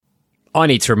I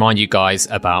need to remind you guys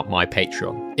about my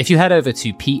Patreon. If you head over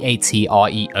to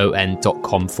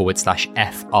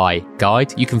patreon.com/FI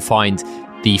guide, you can find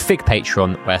the FIG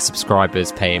Patreon, where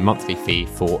subscribers pay a monthly fee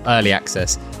for early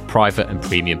access, private and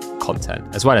premium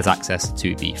content, as well as access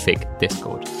to the FIG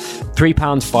Discord. £3,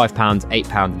 £5,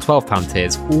 £8 and £12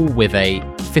 tiers, all with a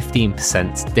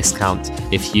 15% discount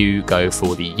if you go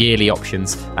for the yearly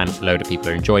options, and a load of people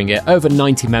are enjoying it. Over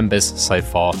 90 members so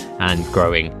far and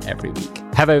growing every week.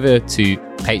 Head over to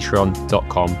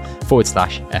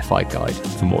patreon.com/FI guide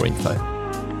for more info.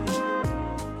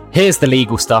 Here's the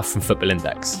legal stuff from Football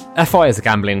Index. FI is a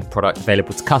gambling product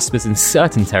available to customers in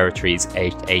certain territories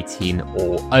aged 18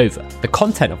 or over. The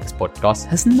content of this podcast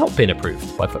has not been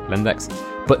approved by Football Index,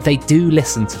 but they do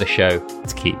listen to the show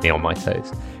to keep me on my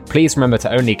toes. Please remember to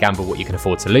only gamble what you can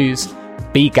afford to lose.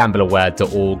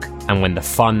 BeGambleAware.org, and when the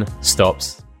fun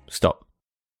stops, stop.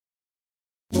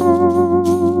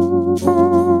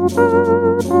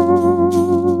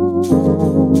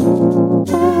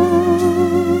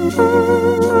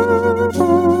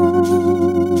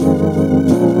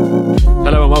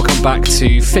 Hello and welcome back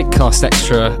to Figcast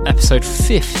Extra, episode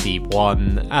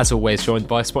 51. As always, joined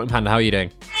by Sporting Panda. How are you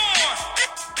doing? You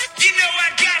know I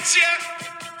got you.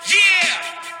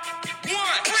 Yeah.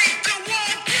 1, 3, 2,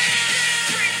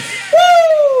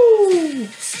 1. Woo!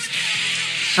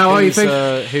 How are you, Fig?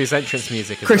 Whose entrance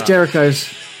music is Chris that? Jericho's.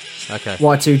 Okay.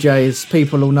 Y2J's.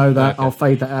 People all know that. Okay. I'll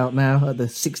fade that out now at the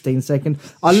 16 second.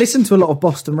 I listen to a lot of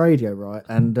Boston radio, right?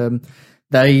 And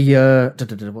they, what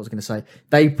was I going to say?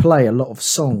 They play a lot of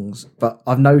songs, but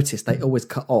I've noticed they always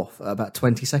cut off at about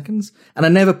 20 seconds. And I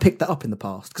never picked that up in the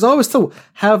past. Because I always thought,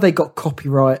 how have they got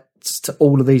copyrights to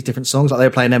all of these different songs? Like they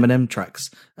were playing Eminem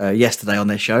tracks yesterday on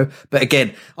their show. But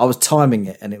again, I was timing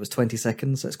it and it was 20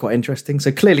 seconds. So it's quite interesting.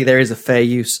 So clearly there is a fair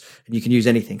use, and you can use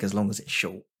anything as long as it's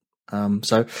short.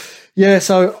 So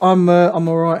I'm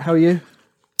all right. How are you?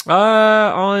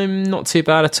 I'm not too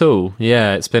bad at all.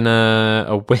 Yeah, it's been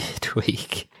a weird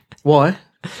week. Why?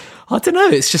 I don't know.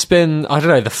 It's just been, I don't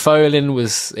know. The Feline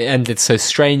it ended so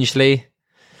strangely.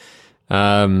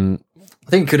 I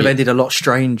think it could have ended a lot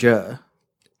stranger.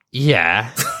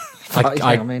 Yeah,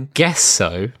 I guess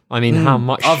so. I mean, how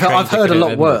much? I've heard a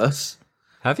lot worse.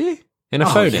 Have you? In a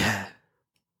phone? Yeah.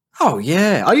 Oh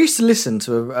yeah. I used to listen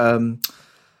to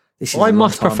I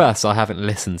must profess I haven't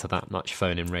listened to that much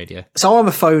phone-in radio. So I'm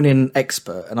a phone-in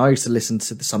expert, and I used to listen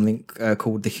to something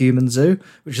called The Human Zoo,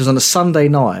 which was on a Sunday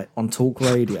night on Talk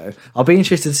Radio. I'll be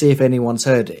interested to see if anyone's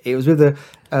heard it. It was with a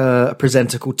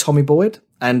presenter called Tommy Boyd,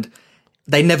 and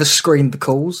they never screened the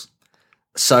calls.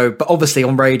 So, but obviously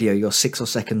on radio, you're 6 or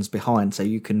seconds behind, so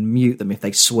you can mute them if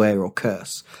they swear or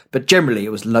curse. But generally, it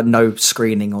was no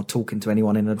screening or talking to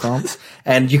anyone in advance.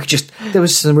 And you could there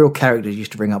was some real characters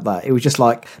used to bring up that. It was just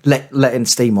like letting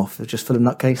steam off. It was just full of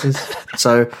nutcases.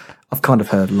 So I've kind of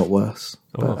heard a lot worse.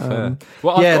 Oh, but, fair.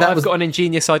 Well, I've got an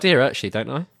ingenious idea, actually, don't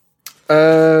I?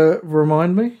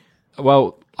 Remind me?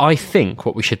 Well, I think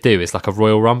what we should do is like a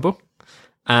Royal Rumble.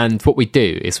 And what we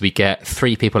do is we get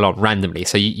 3 people on randomly.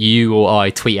 So you or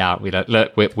I tweet out, we like,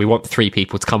 look, we want 3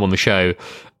 people to come on the show,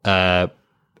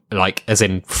 like as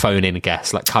in phone in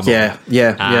guests, like come on.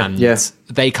 Yeah.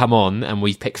 They come on and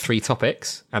we pick 3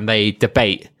 topics and they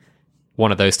debate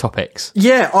one of those topics.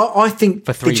 Yeah, I think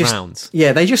for 3 rounds.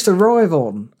 Yeah, they just arrive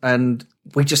on and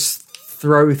we just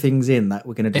throw things in that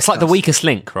we're going to discuss. It's like the weakest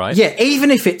link, right? Yeah,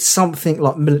 even if it's something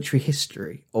like military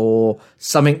history or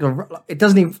something, it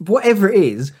doesn't even, whatever it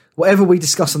is, whatever we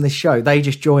discuss on this show, they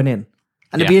just join in.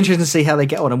 And it'd be interesting to see how they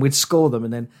get on, and we'd score them,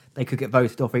 and then they could get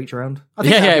voted off each round.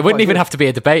 It wouldn't even have to be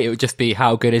a debate. It would just be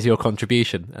how good is your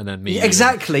contribution, and then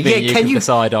exactly. Can you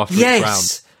decide after each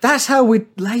round. That's how we'd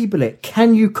label it.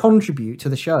 Can you contribute to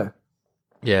the show?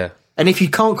 Yeah. And if you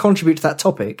can't contribute to that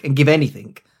topic and give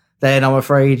anything, then I'm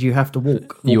afraid you have to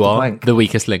walk you the are plank. The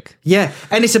weakest link. Yeah,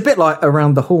 and it's a bit like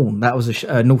Around the Horn. That was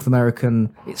a North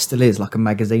American, it still is, like a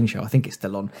magazine show. I think it's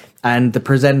still on. And the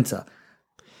presenter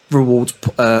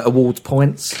awards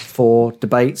points for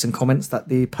debates and comments that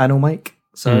the panel make.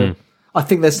 So I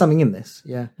think there's something in this.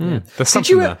 Yeah. There's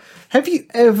something there. Have you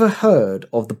ever heard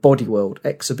of the Body World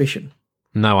exhibition?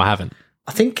 No, I haven't.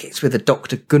 I think it's with a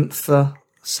Dr. Gunther,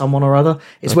 someone or other.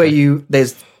 It's where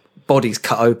there's bodies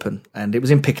cut open, and it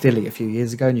was in Piccadilly a few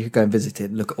years ago, and you could go and visit it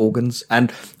and look at organs.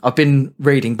 And I've been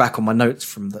reading back on my notes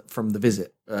from the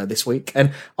visit this week,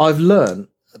 and I've learned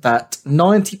that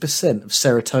 90% of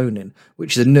serotonin,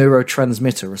 which is a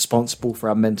neurotransmitter responsible for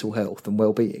our mental health and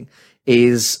well-being,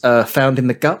 is found in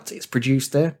the gut. It's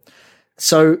produced there.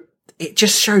 So it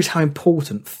just shows how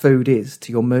important food is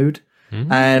to your mood.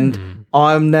 And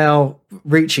I'm now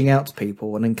reaching out to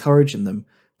people and encouraging them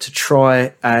to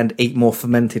try and eat more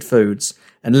fermented foods,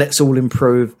 and let's all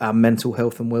improve our mental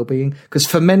health and well-being. Because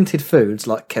fermented foods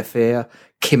like kefir,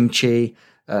 kimchi,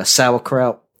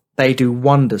 sauerkraut, they do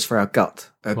wonders for our gut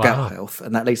health,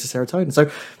 and that leads to serotonin.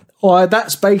 So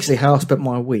that's basically how I spent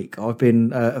my week. I've been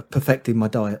perfecting my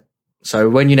diet. So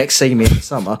when you next see me in the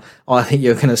summer, I think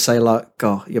you're going to say like,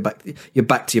 "God, you're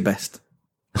back to your best."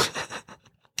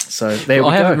 So there we go.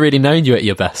 I haven't really known you at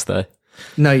your best, though.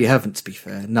 No, you haven't, to be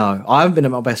fair. No, I haven't been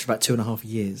at my best for about 2.5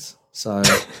 years. So,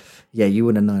 yeah, you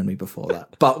wouldn't have known me before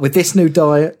that. But with this new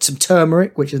diet, some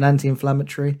turmeric, which is an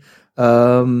anti-inflammatory,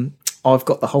 I've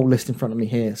got the whole list in front of me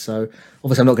here. So,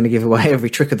 obviously, I'm not going to give away every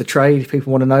trick of the trade. If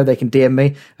people want to know, they can DM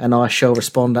me, and I shall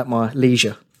respond at my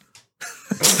leisure.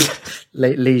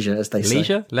 Leisure, as they say.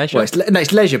 Leisure? Well,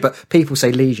 it's leisure, but people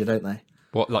say leisure, don't they?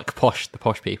 What, like the posh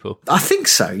people? I think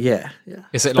so, yeah.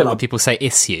 Is it like when people say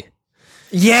issue?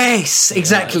 Yes,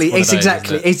 exactly. Yeah, it's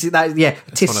exactly. It's that. Yeah,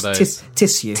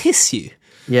 tissue. Tissue.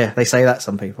 Yeah, they say that.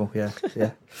 Some people. Yeah,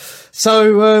 yeah.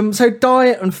 So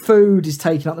diet and food is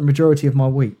taking up the majority of my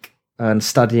week, and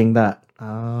studying that.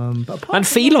 And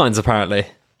felines, apparently.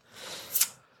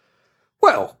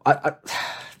 Well,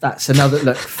 that's another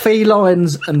look.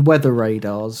 Felines and weather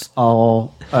radars are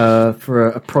for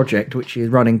a project which is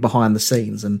running behind the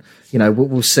scenes, and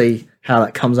we'll see how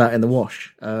that comes out in the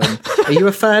wash. Are you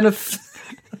a fan of?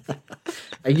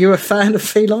 Are you a fan of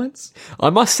felines?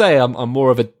 I must say, I'm more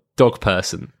of a dog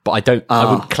person, but I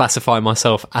wouldn't classify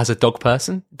myself as a dog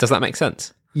person. Does that make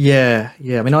sense? Yeah.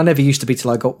 I mean, I never used to be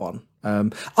till I got one.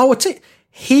 I'll tell you,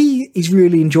 he is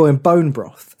really enjoying bone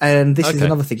broth, and this is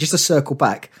another thing. Just to circle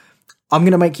back, I'm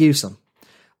going to make you some.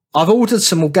 I've ordered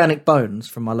some organic bones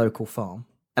from my local farm,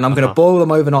 and I'm going to boil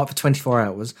them overnight for 24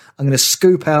 hours. I'm going to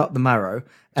scoop out the marrow,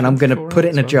 and I'm going to put it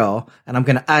in a jar, and I'm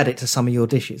going to add it to some of your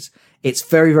dishes. It's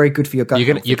very, very good for your gut.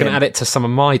 You're going to add it to some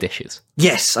of my dishes?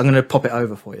 Yes, I'm going to pop it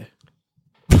over for you.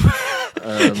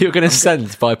 You're going to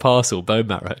send by parcel bone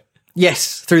marrow?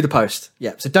 Yes, through the post.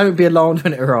 Yeah, so don't be alarmed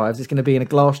when it arrives. It's going to be in a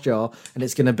glass jar, and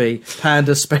it's going to be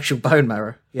Panda's special bone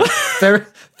marrow. Yeah,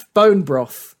 bone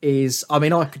broth is. I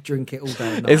mean, I could drink it all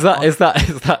day. Is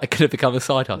that going to become a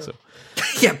side hustle?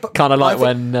 Yeah, but kind of like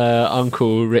when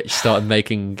Uncle Rich started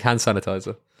making hand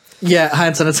sanitizer. Yeah,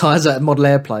 hand sanitizer at model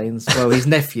airplanes. Well, his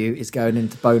nephew is going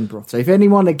into bone broth. So if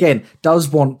anyone, again, does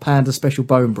want Panda special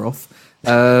bone broth,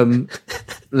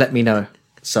 let me know.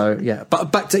 So, yeah.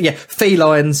 But back to,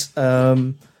 felines.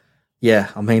 Yeah,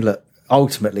 I mean, look,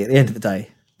 ultimately, at the end of the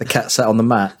day, the cat sat on the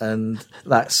mat, and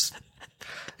it's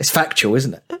factual,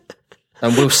 isn't it?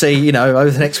 And we'll see,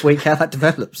 over the next week how that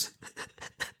develops.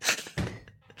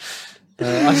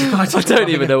 I don't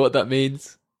even know what that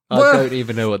means. I don't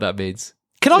even know what that means.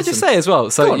 Can I just say as well?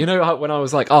 So, when I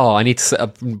was like, I need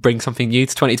to bring something new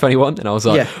to 2021, and I was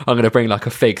like, I'm going to bring like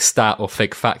a fig stat or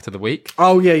fig fact of the week.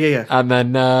 Oh, yeah. And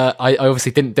then I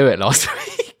obviously didn't do it last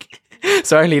week.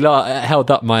 So I only held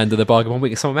up my end of the bargain 1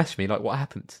 week, and someone messaged me like, what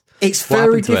happened? It's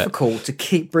very difficult to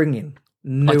keep bringing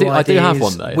new ideas. I do have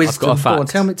one, though. Wisdom. I've got a fact.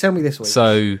 Go on, tell me this week.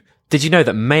 So, did you know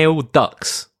that male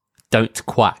ducks don't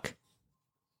quack?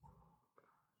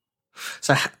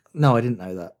 So, no, I didn't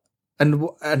know that. And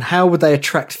how would they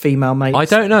attract female mates? I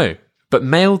don't know, but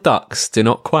male ducks do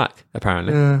not quack,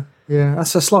 apparently. Yeah,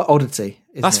 that's a slight oddity.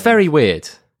 That's very weird.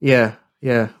 Yeah.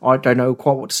 I don't know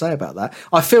quite what to say about that.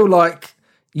 I feel like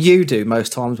you do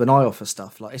most times when I offer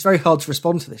stuff. Like, it's very hard to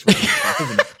respond to this kind of stuff,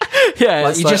 isn't it? Yeah,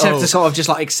 you just have to sort of just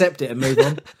like accept it and move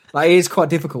on. Like, it is quite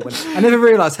difficult. I never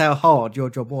realised how hard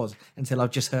your job was until I've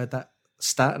just heard that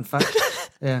stat and fact.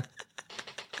 Yeah.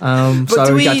 But so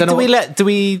do we let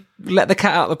the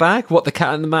cat out of the bag? What the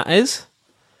cat and the mat is?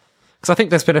 Because I think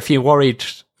there's been a few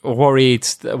worrisome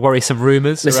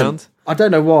rumours around. I don't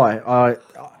know why. I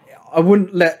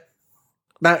wouldn't let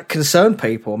that concern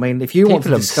people. I mean, if you want to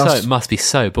discuss, must be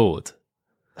so bored.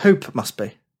 Who must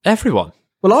be? Everyone.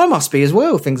 Well, I must be as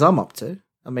well. Things I'm up to.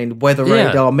 I mean, weather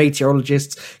radar,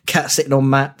 meteorologists, cat sitting on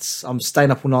mats. I'm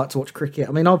staying up all night to watch cricket.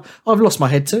 I mean, I've lost my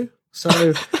head too.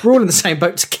 So we're all in the same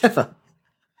boat together.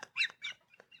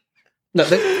 Look,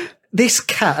 this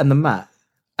cat and the mat,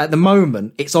 at the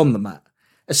moment, it's on the mat.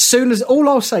 All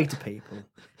I'll say to people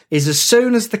is as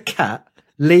soon as the cat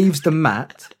leaves the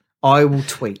mat, I will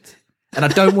tweet. And I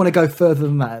don't want to go further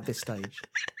than that at this stage.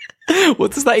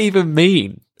 What does that even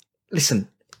mean? Listen,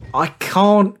 I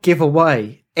can't give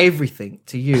away everything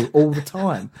to you all the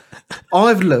time.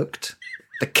 I've looked.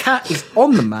 The cat is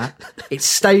on the mat. It's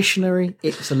stationary.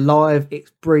 It's alive.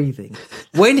 It's breathing.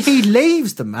 When he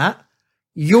leaves the mat,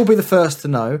 you'll be the first to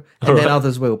know, and then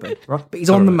others will be, right? But he's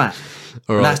on the mat,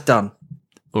 and that's done.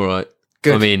 All right.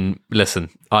 Good. I mean, listen,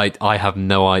 I have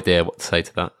no idea what to say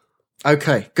to that.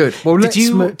 Okay, good. Well,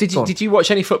 Did you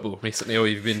watch any football recently, or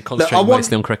you've been concentrating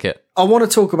mostly on cricket? I want to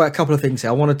talk about a couple of things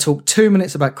here. I want to talk 2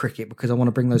 minutes about cricket because I want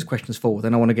to bring those questions forward.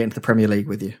 Then I want to get into the Premier League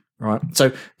with you. Right.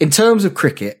 So, in terms of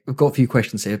cricket, we've got a few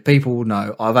questions here. People will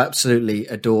know I've absolutely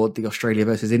adored the Australia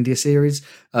versus India series,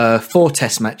 4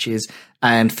 Test matches,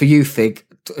 and for you, Fig,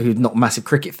 who's not a massive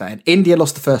cricket fan, India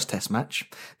lost the first Test match.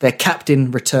 Their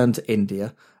captain returned to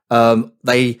India.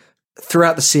 They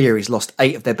throughout the series lost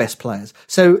 8 of their best players.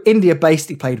 So India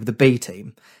basically played with the B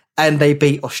team and they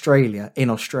beat Australia in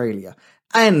Australia.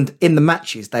 And in the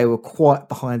matches, they were quite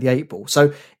behind the 8 ball.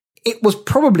 So it was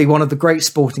probably one of the great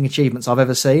sporting achievements I've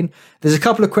ever seen. There's a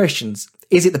couple of questions.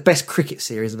 Is it the best cricket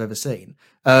series I've ever seen?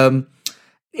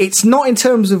 It's not in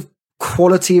terms of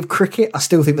quality of cricket. I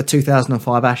still think the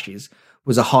 2005 Ashes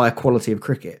was a higher quality of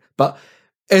cricket. But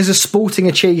as a sporting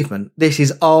achievement, this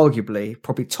is arguably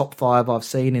probably top 5 I've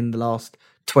seen in the last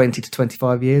 20 to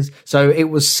 25 years. So it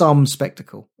was some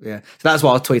spectacle. Yeah. So that's why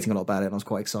I was tweeting a lot about it and I was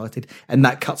quite excited. And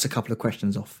that cuts a couple of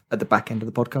questions off at the back end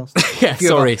of the podcast. Yeah,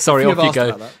 sorry, off you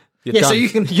go. Yeah, so you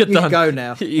can go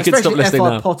now. You can stop listening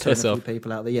now. Potter and a few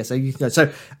people out there. Yeah, so you can go.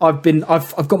 So I've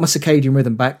got my circadian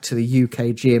rhythm back to the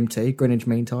UK GMT, Greenwich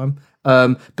Mean Time.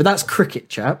 But that's cricket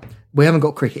chat. We haven't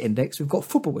got cricket index. We've got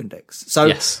football index. So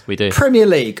yes, we do. Premier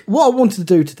League. What I wanted to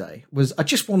do today was I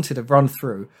just wanted to run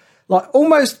through, like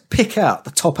almost pick out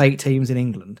the top 8 teams in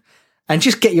England and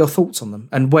just get your thoughts on them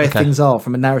and where things are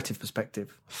from a narrative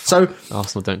perspective. So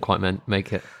Arsenal don't quite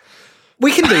make it.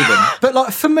 We can do them. But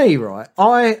like for me, right,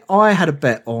 I had a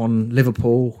bet on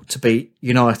Liverpool to beat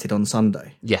United on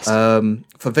Sunday. Yes.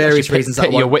 For various reasons.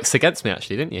 Pit your wits against me,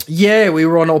 actually, didn't you? Yeah, we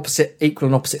were on equal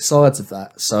and opposite sides of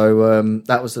that. So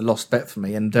that was a lost bet for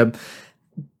me. And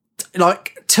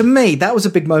like to me, that was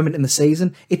a big moment in the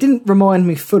season. It didn't remind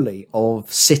me fully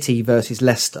of City versus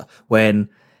Leicester when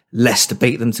Leicester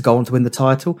beat them to go on to win the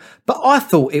title. But I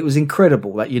thought it was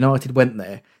incredible that United went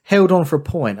there, held on for a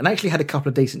point, and actually had a couple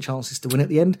of decent chances to win at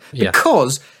the end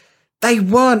because they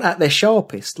weren't at their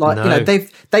sharpest. Like, no.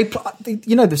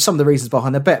 There's some of the reasons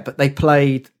behind their bet, but they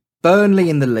played Burnley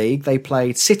in the league, they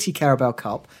played City Carabao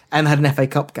Cup, and had an FA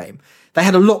Cup game. They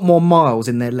had a lot more miles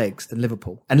in their legs than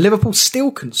Liverpool, and Liverpool still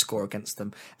couldn't score against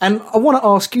them. And I want to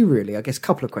ask you, really, I guess, a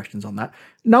couple of questions on that.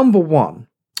 Number one,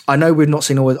 I know we've not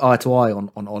seen always eye to eye on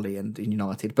Ollie and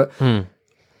United, but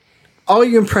are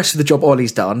you impressed with the job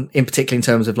Ollie's done, in particular in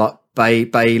terms of like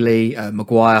Bailey,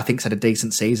 Maguire, I think's had a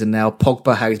decent season now,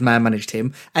 Pogba, how he's man-managed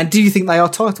him, and do you think they are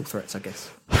title threats, I guess?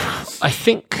 I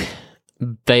think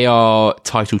they are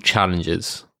title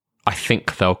challengers. I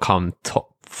think they'll come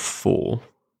top 4.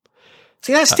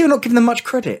 See, that's still not giving them much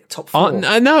credit, top 4.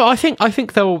 No, I think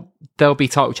they'll be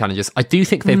title challengers. I do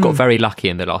think they've got very lucky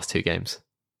in the last 2 games.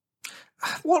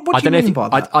 What do you mean by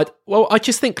that? I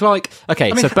just think like,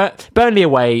 okay, so Burnley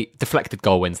away, deflected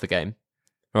goal wins the game,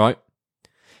 right?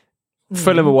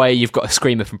 Fulham away, you've got a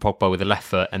screamer from Pogba with a left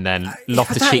foot, and then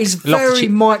Loftus-Cheek. That is very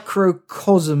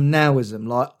microcosm nowism.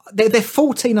 Like they're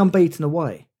 14 unbeaten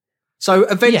away, so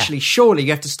eventually, surely you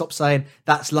have to stop saying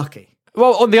that's lucky.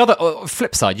 Well, on the other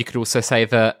flip side, you could also say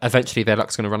that eventually their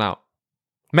luck's going to run out.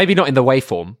 Maybe not in the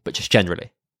waveform, but just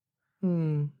generally.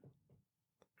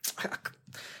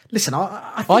 Listen,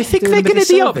 I think they're going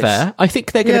to be up there. I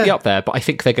think they're going to be up there, but I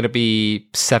think they're going to be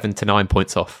 7 to 9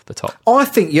 points off the top. I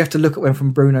think you have to look at when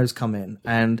from Bruno's come in,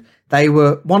 and they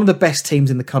were one of the best teams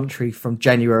in the country from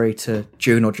January to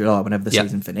June or July, whenever the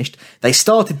season finished. They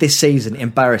started this season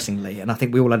embarrassingly, and I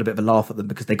think we all had a bit of a laugh at them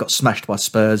because they got smashed by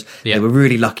Spurs. They were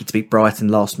really lucky to beat Brighton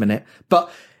last minute.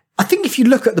 But I think if you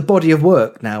look at the body of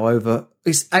work now over,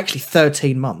 it's actually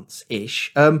 13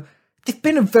 months-ish, they've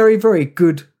been a very, very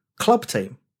good club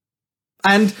team.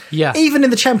 And even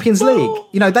in the Champions League,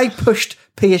 they pushed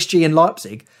PSG and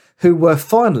Leipzig, who were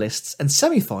finalists and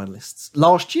semi-finalists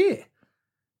last year.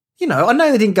 I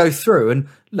know they didn't go through, and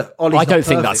look, Ollie's I don't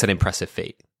think that's an impressive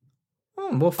feat.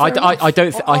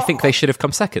 I think they should have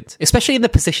come second, especially in the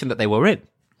position that they were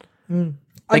in.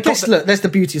 I guess, look, there's the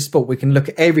beauty of sport. We can look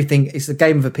at everything. It's a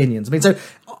game of opinions. I mean, so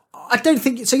I don't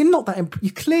think so. You're not that.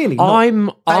 You're clearly not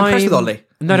impressed with Ollie.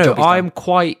 No. I'm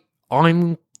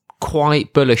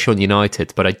quite bullish on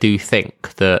United, but I do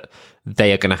think that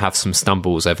they are going to have some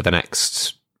stumbles over the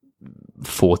next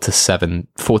 4 to 6,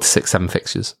 7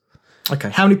 fixtures.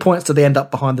 Okay, how many points do they end up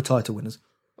behind the title winners?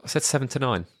 I said 7 to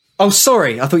 9. Oh,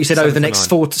 sorry, I thought you said over the next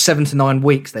 4 to 7 to 9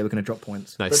 weeks they were going to drop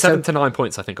points. No, 7 to 9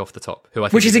 points, I think, off the top.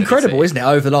 Which is incredible, isn't it?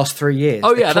 Over the last 3 years.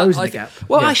 Oh yeah, closing the gap.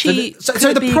 Well, actually,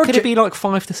 could it be like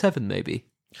 5 to 7 maybe?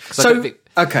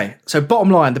 Okay, so bottom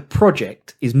line, the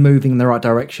project is moving in the right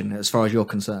direction as far as you're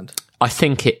concerned. I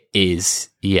think it is,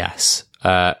 yes.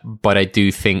 But I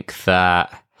do think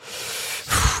that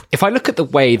if I look at the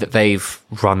way that they've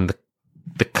run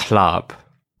the club,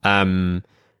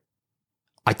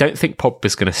 I don't think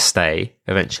Pogba's going to stay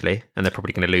eventually, and they're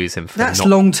probably going to lose him. That's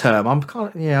long term. I'm kind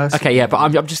of, okay, yeah, but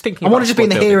I'm just thinking. I want to just be in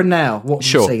the here and now. What we've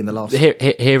seen in the last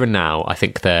here and now, I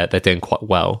think they're doing quite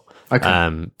well.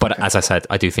 Okay. But as I said,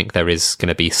 I do think there is going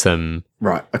to be some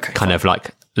kind of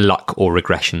like luck or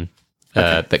regression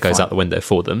that goes out the window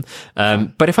for them.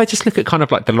 But if I just look at kind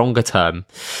of like the longer term,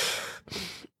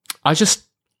 I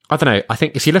don't know. I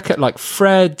think if you look at like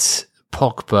Fred,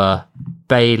 Pogba,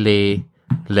 Bailey,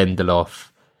 Lindelof,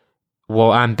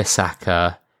 and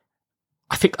Bissaka,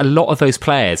 I think a lot of those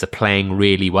players are playing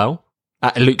really well.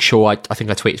 Luke Shaw, I think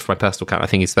I tweeted for my personal account, I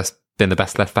think he's been the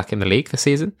best left back in the league this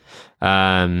season.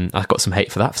 I got some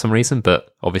hate for that for some reason,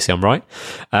 but obviously I'm right.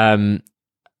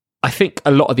 I think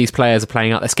a lot of these players are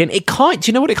playing out their skin. Do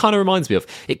you know what it kind of reminds me of?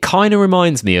 It kind of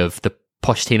reminds me of the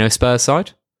Pochettino Spurs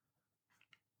side.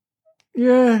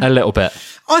 Yeah. A little bit.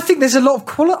 I think there's a lot of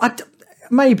quality.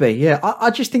 Maybe, yeah. I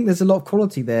just think there's a lot of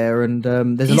quality there, and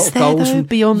there's a lot of goals from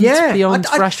beyond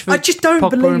Rashford. I just don't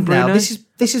Pogba believe and now. Bruno.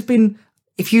 This has been.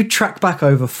 If you track back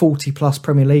over 40 plus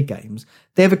Premier League games,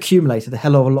 they've accumulated a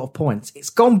hell of a lot of points. It's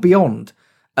gone beyond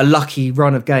a lucky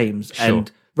run of games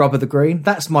and rubber the green.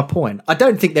 That's my point. I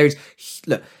don't think there is.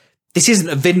 Look, this isn't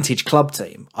a vintage club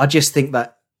team. I just think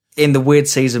that in the weird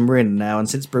season we're in now, and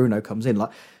since Bruno comes in,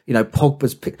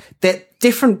 Pogba's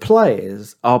different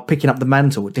players are picking up the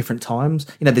mantle at different times.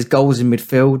 There's goals in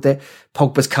midfield.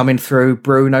 Pogba's coming through.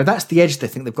 Bruno, that's the edge they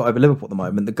think they've got over Liverpool at the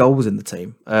moment. The goals in the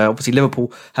team. Obviously,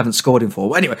 Liverpool haven't scored in 4.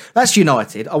 But anyway, that's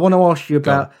United. I want to ask you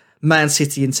about Man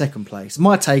City in second place.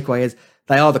 My takeaway is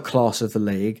they are the class of the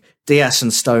league. Diaz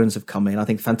and Stones have come in. I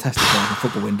think fantastic guys in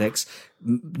Football Index.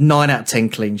 9 out of 10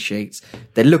 clean sheets.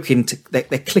 They're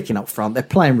clicking up front. They're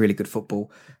playing really good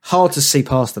football. Hard to see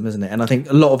past them, isn't it? And I think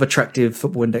a lot of attractive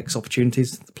Football Index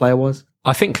opportunities player-wise.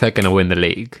 I think they're going to win the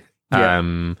league.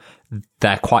 Yeah.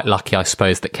 They're quite lucky, I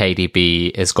suppose, that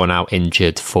KDB has gone out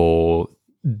injured for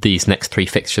these next 3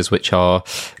 fixtures, which are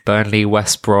Burnley,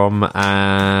 West Brom,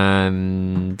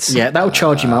 and... Yeah, that'll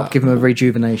charge him up, give him a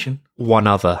rejuvenation. One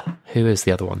other. Who is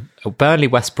the other one? Burnley,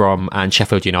 West Brom, and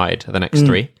Sheffield United are the next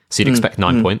 3. So you'd expect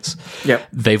 9 points. Yep.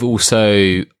 They've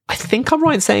also, I think I'm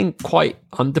right in saying, quite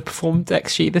underperformed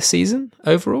XG this season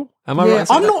overall. Am I right?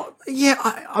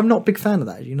 I'm not a big fan of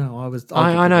that.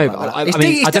 I know.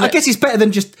 I guess it's better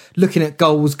than just looking at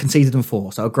goals conceded and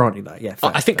for. So I'll grant you that. Yeah.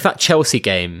 I think that Chelsea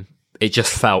game, it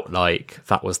just felt like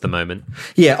that was the moment.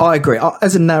 Yeah, I agree.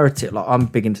 As a narrative, I'm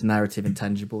big into narrative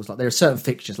intangibles. There are certain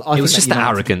fixtures. It was just the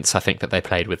arrogance, I think, that they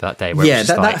played with that day.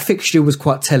 That fixture was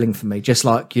quite telling for me, just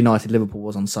like United Liverpool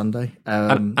was on Sunday.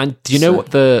 And do you know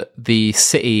what the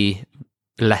City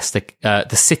Leicester,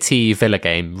 the City Villa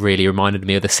game really reminded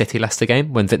me of the City Leicester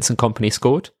game when Vincent Kompany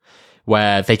scored,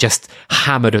 where they just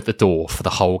hammered at the door for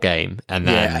the whole game, and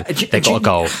then they got a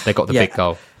goal. They got the big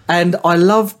goal, and I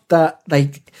loved that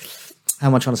they. How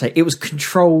am I trying to say? It was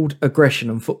controlled aggression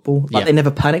in football. They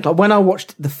never panicked. When I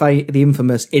watched the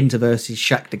infamous Inter versus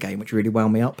Shakhtar game, which really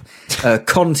wound me up,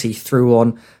 Conte threw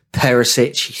on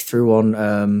Perisic, he threw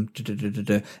on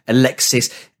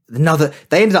Alexis.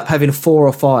 They ended up having 4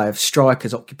 or 5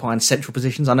 strikers occupying central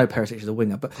positions. I know Perisic is a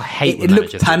winger, but I hate it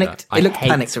looked panicked. It looked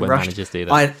panicked and rushed. Do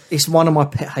that. It's one of my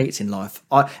pet hates in life.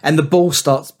 And the ball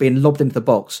starts being lobbed into the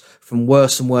box from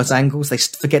worse and worse angles. They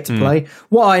forget to play.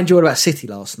 What I enjoyed about City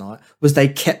last night was they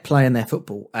kept playing their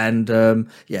football, and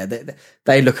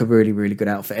they look a really, really good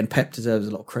outfit. And Pep deserves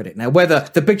a lot of credit. Now, whether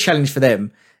the big challenge for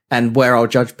them and where I'll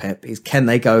judge Pep is, can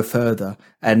they go further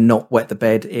and not wet the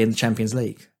bed in the Champions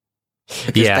League?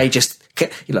 Because they just,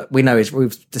 we know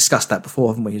we've discussed that before,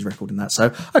 haven't we? His record in that.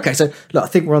 So, okay, I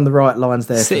think we're on the right lines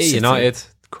there. City, United,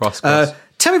 cross.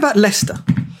 Tell me about Leicester.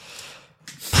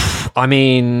 I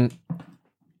mean,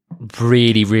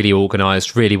 really, really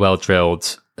organised, really well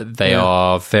drilled. They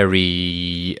are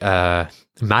very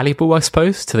malleable, I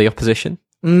suppose, to the opposition.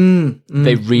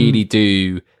 They really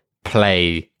do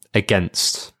play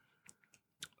against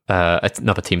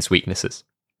another team's weaknesses,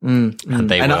 and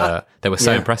they were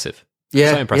so impressive.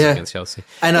 Yeah, so impressive against Chelsea.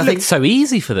 And I think looked so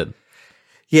easy for them.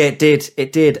 Yeah, it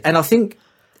did. And I think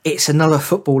it's another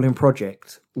footballing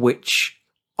project, which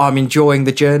I'm enjoying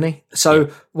the journey. So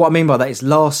what I mean by that is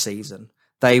last season,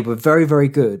 they were very, very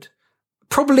good,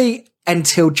 probably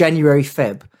until January,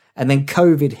 Feb, and then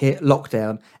COVID hit,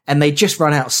 lockdown, and they just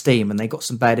run out of steam, and they got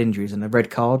some bad injuries and a red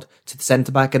card to the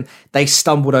centre-back, and they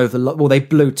stumbled over they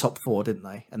blew top 4, didn't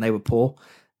they? And they were poor.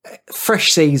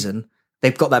 Fresh season,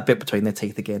 they've got that bit between their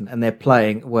teeth again, and they're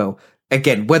playing well.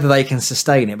 again, whether they can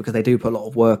sustain it, because they do put a lot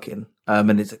of work in,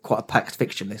 and it's quite a packed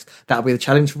fixture list. That'll be the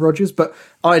challenge for Rodgers, but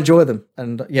I enjoy them,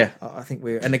 and I think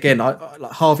and again, I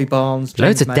like Harvey Barnes, James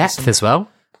Loads of Maddison. depth as well.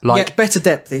 Like better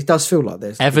depth. It does feel like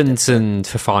there's Evans and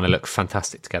Fofana look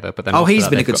fantastic together, but then he's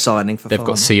been a good signing for. They've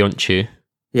got Sionchu.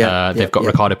 They've got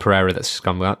Ricardo Pereira that's just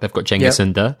come out. They've got Cengiz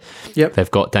Under. Yep.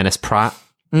 They've got Dennis Pratt.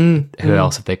 Who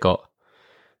else have they got?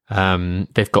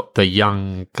 They've got the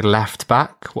young left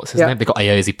back. What's his name? They've got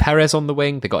Ayoze Perez on the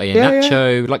wing. They've got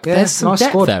Iheanacho. Like there's some nice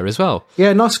depth squad there as well.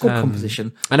 Yeah, nice squad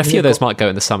composition. And a few of those might go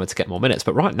in the summer to get more minutes.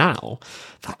 But right now,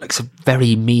 that looks a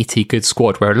very meaty, good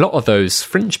squad where a lot of those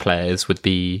fringe players would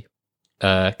be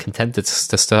contenders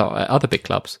to start at other big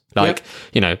clubs. Like,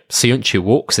 Sionchu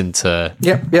walks into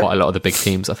quite a lot of the big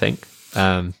teams, I think.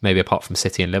 Maybe apart from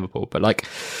City and Liverpool. But like,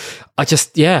 I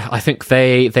think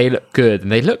they look good.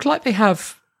 And they look like they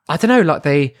have, I don't know, like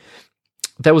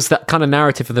there was that kind of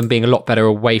narrative of them being a lot better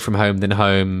away from home than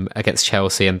home against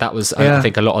Chelsea. And that was, I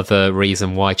think, a lot of the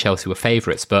reason why Chelsea were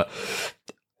favourites. But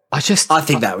I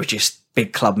think that was just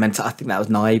big club mental. I think that was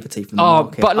naivety from the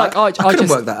market. But like, I couldn't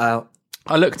work that out.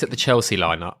 I looked at the Chelsea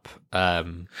lineup.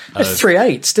 There's 3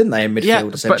 8s, didn't they, in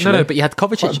midfield? Essentially, but you had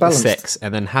Kovacic at the 6,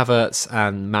 and then Havertz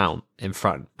and Mount in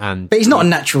front. But he's not a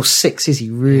natural 6, is he?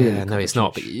 Really? Yeah, no, he's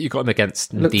not. But you got him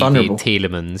against Ndidi,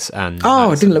 Tielemans, and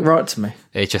it didn't look right to me.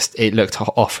 It looked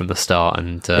off from the start,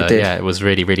 and it was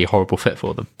really, really horrible fit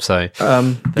for them. So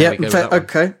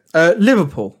okay.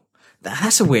 Liverpool.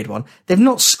 That's a weird one. They've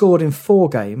not scored in 4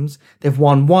 games. They've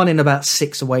won 1 in about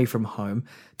 6 away from home.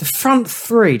 The front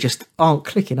 3 just aren't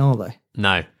clicking, are they?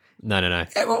 No.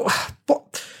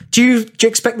 What do you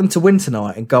expect them to win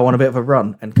tonight and go on a bit of a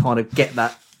run and kind of get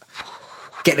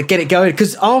it going?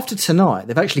 Because after tonight,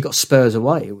 they've actually got Spurs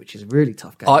away, which is a really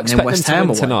tough game. I expect them to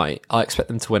win tonight. I expect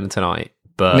them to win tonight.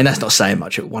 But I mean, that's not saying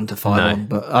much at 1-5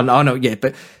 but I know,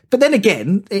 but then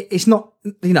again, it's not.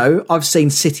 I've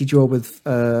seen City drew with West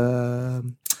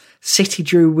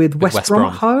Brom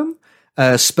at home.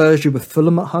 Spurs drew with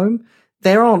Fulham at home.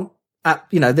 There aren't.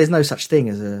 There's no such thing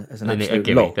as an absolute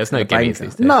lock. There's no gimmies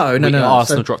these days. No.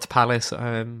 Arsenal dropped to Palace at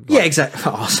home. Yeah, exactly.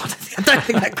 Arsenal. I don't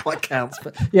think that quite counts.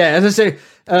 But yeah, as I say,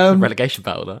 relegation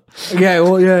battle. That. Yeah.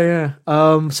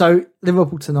 So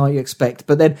Liverpool tonight, you expect,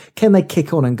 but then can they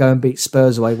kick on and go and beat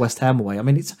Spurs away, West Ham away? I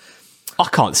mean, I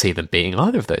can't see them beating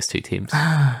either of those two teams.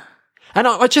 And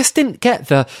I just didn't get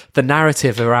the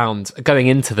narrative around going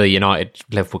into the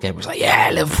United-Liverpool game. It was like,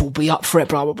 Liverpool will be up for it,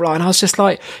 blah, blah, blah. And I was just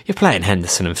like, you're playing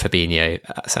Henderson and Fabinho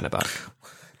at centre-back.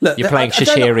 You're playing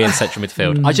Shaqiri in central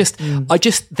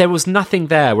midfield. There was nothing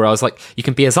there where I was like, you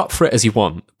can be as up for it as you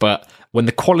want, but when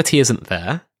the quality isn't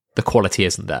there, the quality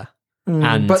isn't there.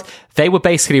 They were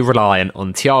basically reliant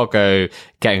on Thiago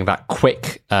getting that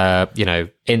quick,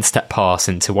 in-step pass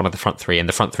into one of the front 3 and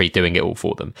the front 3 doing it all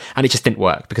for them. And it just didn't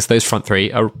work because those front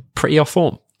 3 are pretty off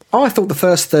form. I thought the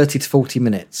first 30 to 40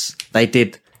 minutes, they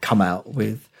did come out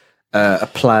with a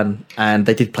plan and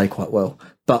they did play quite well.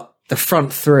 But the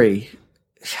front 3,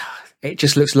 it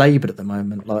just looks laboured at the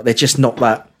moment. Like they're just not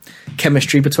that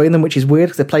chemistry between them, which is weird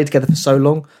because they played together for so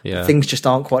long. Yeah. Things just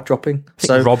aren't quite dropping. I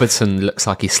think Robertson looks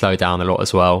like he slowed down a lot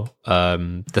as well.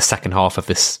 The second half of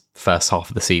this first half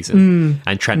of the season,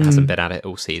 and Trent hasn't been at it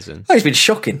all season. He's been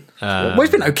shocking. He's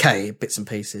been okay, bits and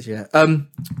pieces. Yeah.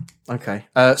 Okay.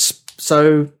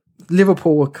 So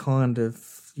Liverpool were kind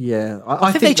of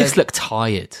I think they just look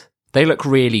tired. They look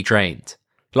really drained.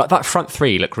 Like that front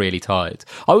 3 look really tired.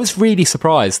 I was really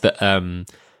surprised that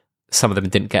some of them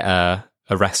didn't get a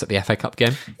rest at the FA Cup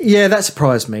game. Yeah, that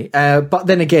surprised me. But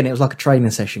then again, it was like a training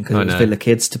session because it was Villa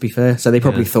kids, to be fair. So they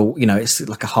probably thought, it's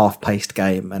like a half-paced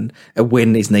game and a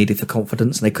win is needed for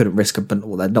confidence and they couldn't risk a...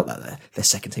 Well, they're not that their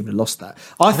second team had lost that.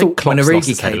 I thought when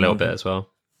Origi came a little bit as well.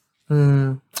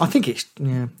 I think it's...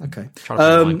 Yeah, okay. Trying to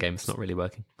play mind games, not really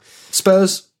working.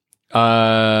 Spurs?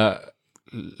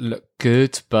 Look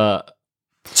good, but...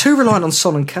 Too reliant on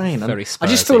Son and Kane. I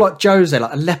just feel like Jose,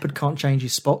 like a leopard can't change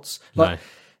his spots. Like,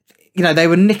 they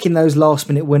were nicking those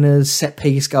last-minute winners,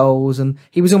 set-piece goals, and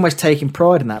he was almost taking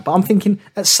pride in that. But I'm thinking,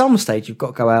 at some stage, you've got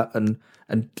to go out and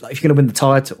like, if you're going to win the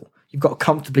title, you've got to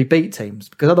comfortably beat teams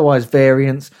because otherwise,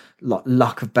 variance, like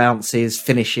luck of bounces,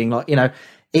 finishing, it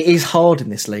is hard in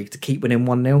this league to keep winning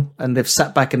 1-0, and they've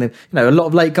sat back and they've, a lot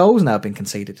of late goals now have been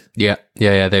conceded. Yeah.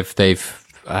 They've.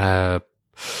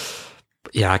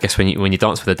 I guess when you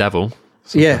dance with the devil.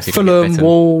 Fulham,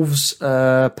 Wolves,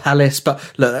 Palace.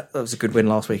 But look, that was a good win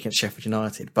last week against Sheffield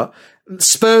United. But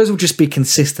Spurs will just be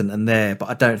consistent and there, but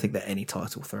I don't think they're any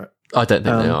title threat. I don't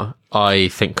think they are. I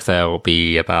think they'll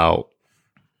be about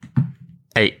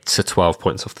 8 to 12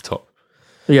 points off the top.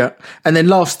 Yeah. And then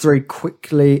last 3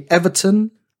 quickly.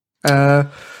 Everton.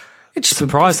 It's just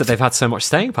surprised that they've had so much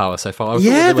staying power so far. I thought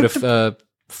Yeah, they would have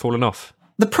fallen off.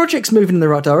 the project's moving in the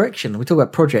right direction. We talk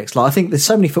about projects. Like, I think there's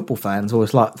so many football fans, or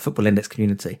it's like the Football Index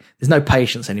community. There's no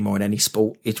patience anymore in any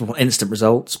sport. It's want instant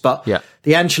results. But the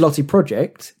Ancelotti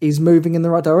project is moving in the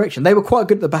right direction. They were quite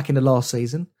good at the back end of last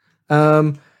season.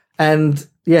 And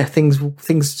yeah,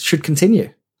 things should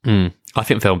continue. I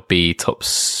think they'll be top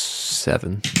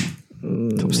 7.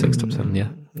 Top 6, top 7,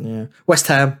 Yeah. West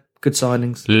Ham, good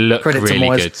signings. Look Credit to really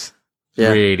Moyes. good.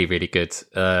 Yeah. Really, really good.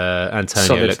 Antonio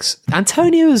Solid. looks...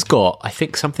 Antonio's got, I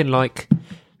think, something like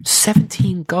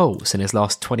 17 goals in his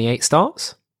last 28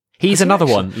 starts. He's another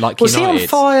one, like Was United. he on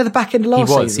fire the back end of last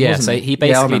season? He was, wasn't So he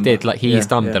basically did, like, he's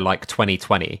done yeah. the, like,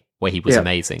 2020, where he was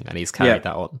amazing, and he's carried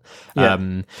that on.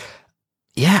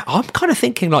 Yeah. I'm kind of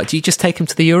thinking, like, do you just take him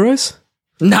to the Euros?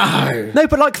 No. No,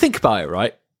 but, like, think about it,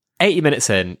 right? 80 minutes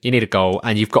in, you need a goal,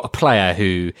 and you've got a player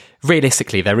who,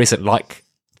 realistically, there isn't, like,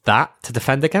 that to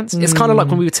defend against. It's kind of like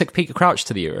when we took Peter Crouch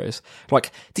to the Euros.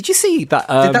 Like, did you see that?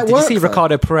 Did you see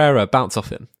Ricardo Pereira bounce off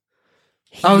him?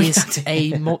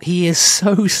 He is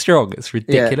so strong. It's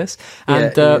ridiculous.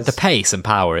 And the pace and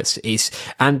power. It's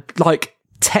and like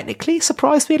technically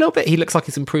surprised me a little bit. He looks like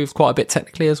he's improved quite a bit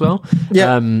technically as well.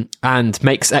 Yeah. And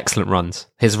makes excellent runs.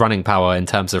 His running power in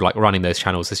terms of like running those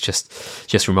channels is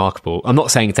just remarkable. I'm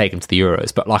not saying take him to the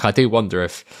Euros, but like I do wonder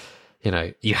if, you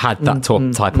know, you had that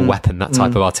type of weapon, that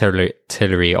type of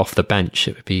artillery off the bench,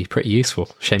 it would be pretty useful.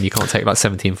 Shame you can't take like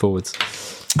 17 forwards.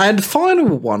 And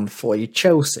final one for you,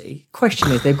 Chelsea.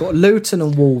 Question is, they've got Luton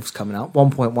and Wolves coming up,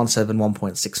 1.17,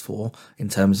 1.64 in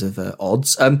terms of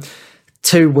odds.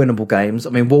 2 winnable games. I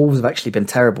mean, Wolves have actually been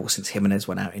terrible since Jimenez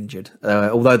went out injured.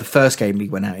 Although the first game he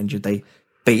went out injured, they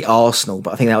beat Arsenal,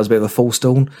 but I think that was a bit of a false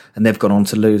dawn, and they've gone on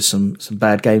to lose some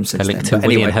bad games since They're linked to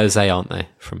Willian Jose, aren't they,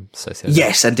 from Sociedad?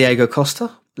 Yes, and Diego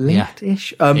Costa,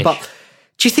 linked-ish. But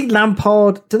do you think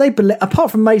Lampard, do they believe,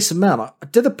 apart from Mason Mount,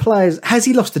 do the players, has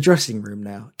he lost the dressing room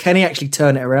now? Can he actually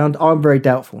turn it around? I'm very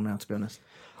doubtful now, to be honest.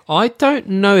 I don't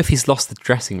know if he's lost the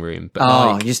dressing room,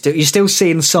 but you're still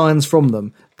seeing signs from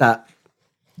them that,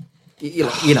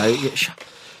 you know.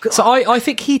 So I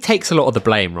think he takes a lot of the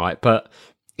blame, right? But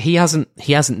he hasn't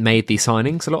made these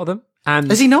signings, a lot of them.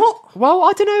 And has he not? Well,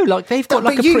 I don't know. Like they've got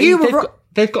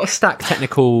they've got a stacked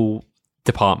technical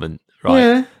department, right?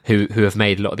 Yeah. Who have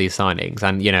made a lot of these signings,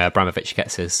 and you know Abramovich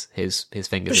gets his fingers.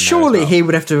 But in there surely as well. He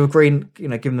would have to have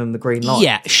given them the green light.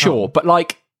 Yeah, sure. But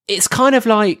like, it's kind of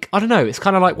like, I don't know. It's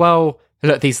kind of like, well,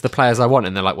 look, these are the players I want,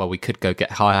 and they're like, well, we could go get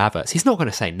Kai Havertz. He's not going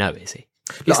to say no, is he?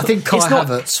 I think Kai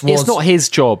Havertz was. It's not his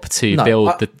job to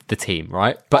build the team,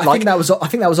 right? But I think that was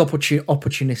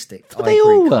opportunistic. But they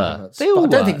all were. I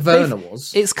don't think Werner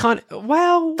was. It's kind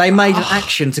of they made an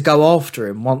action to go after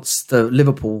him once the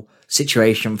Liverpool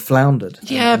situation floundered.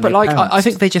 Yeah, but like I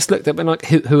think they just looked at like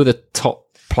who are the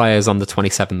top players under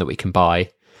 27 that we can buy,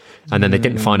 and then they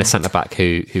didn't find a centre back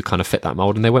who kind of fit that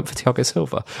mould, and they went for Thiago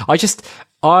Silva.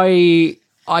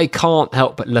 I can't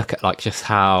help but look at like just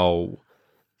how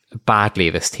badly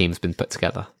this team's been put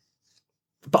together.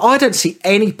 But I don't see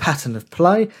any pattern of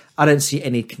play. I don't see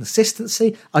any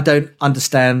consistency. I don't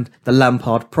understand the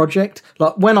Lampard project.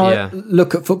 Like when I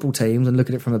look at football teams and look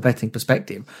at it from a betting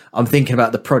perspective, I'm thinking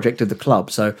about the project of the club.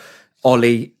 So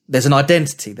Ollie, there's an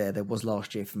identity there was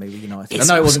last year for me with United. I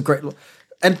know it wasn't great.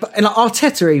 And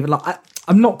Arteta even, like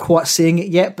I'm not quite seeing it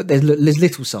yet, but there's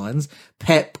little signs.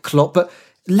 Pep, Klopp, but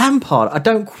Lampard, I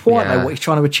don't quite know what he's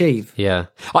trying to achieve. Yeah.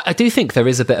 I do think there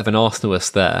is a bit of an Arsenalness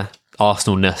there,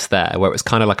 where it's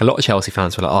kind of like a lot of Chelsea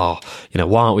fans were like, oh, you know,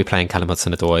 why aren't we playing Callum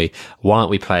Hudson-Odoi? Why aren't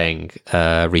we playing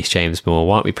Reece James more?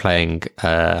 Why aren't we playing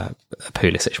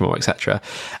Pulisic more, etc.?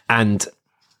 And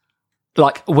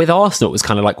like with Arsenal, it was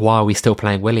kind of like, why are we still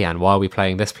playing Willian? Why are we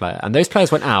playing this player? And those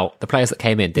players went out. The players that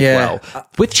came in did well.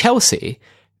 With Chelsea,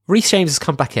 Reece James has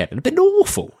come back in and been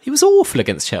awful. He was awful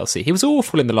against Chelsea. He was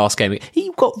awful in the last game. He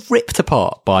got ripped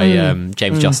apart by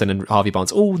James Justin and Harvey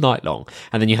Barnes all night long.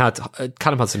 And then you had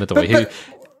Callum Hudson-Odoi, who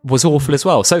was awful as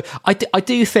well. So I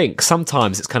do think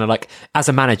sometimes it's kind of like, as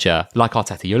a manager, like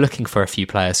Arteta, you're looking for a few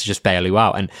players to just bail you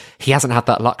out. And he hasn't had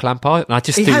that luck, Lampard. And I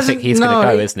just think he's going to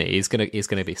go, isn't he? He's going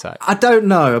to be sacked. I don't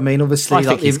know. I mean, obviously, I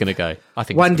think he's going to go.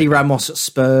 Wendy Ramos at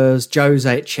Spurs,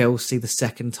 Jose at Chelsea the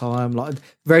second time. Like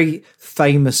very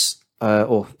famous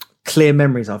or clear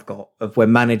memories I've got of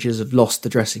when managers have lost the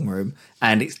dressing room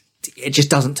and it just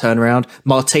doesn't turn around.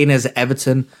 Martinez at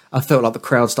Everton, I felt like the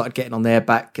crowd started getting on their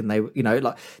back, and they, you know,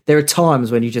 like there are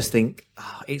times when you just think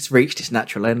it's reached its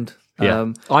natural end.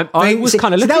 Yeah, I was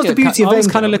kind of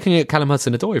looking at Callum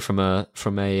Hudson-Odoi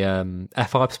from a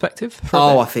FI perspective.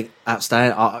 I think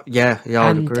outstanding. I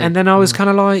would agree. And then I was kind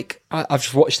of like, I've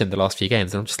just watched him the last few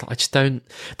games, and I'm just like,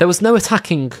 there was no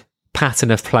attacking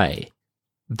pattern of play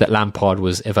that Lampard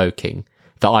was evoking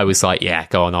that I was like, yeah,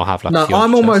 go on, I'll have like No, a few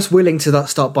I'm Chelsea. almost willing to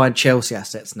start buying Chelsea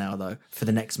assets now, though, for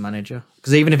the next manager.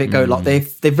 Because even if it go like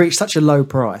they've reached such a low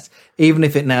price, even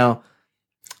if it now,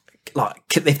 like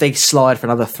if they slide for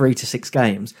another 3 to 6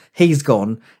 games, he's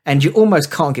gone, and you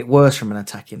almost can't get worse from an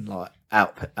attacking like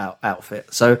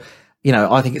outfit. So, you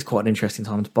know, I think it's quite an interesting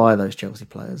time to buy those Chelsea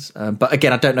players. But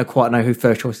again, I don't quite know who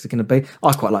first choice is going to be.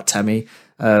 I quite like Tammy.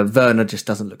 Werner just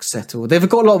doesn't look settled. They've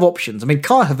got a lot of options. I mean,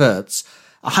 Kai Havertz,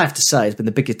 I have to say, has been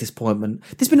the biggest disappointment.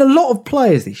 There's been a lot of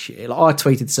players this year. Like I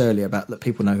tweeted this earlier about that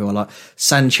people know who I like.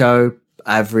 Sancho,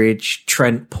 average.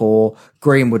 Trent, poor.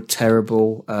 Greenwood,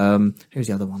 terrible. Who's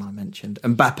the other one I mentioned?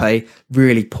 Mbappe,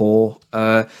 really poor.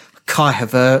 Kai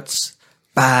Havertz,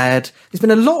 bad. There's been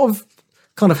a lot of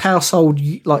kind of household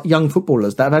like young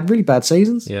footballers that have had really bad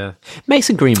seasons. Yeah,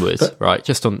 Mason Greenwood, right?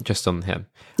 Just on him.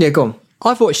 Yeah, go on.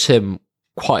 I've watched him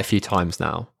quite a few times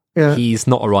now. Yeah. He's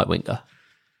not a right winger.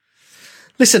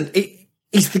 Listen,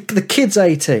 he's the kid's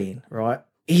 18, right?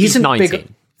 He's 19. Big,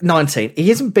 19. He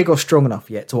isn't big or strong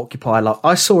enough yet to occupy. Like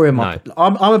I saw him. No.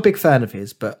 I'm a big fan of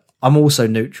his, but I'm also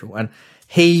neutral. And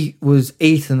he was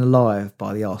eaten alive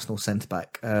by the Arsenal centre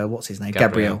back. What's his name?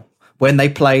 Gabriel. When they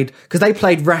played, because they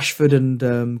played Rashford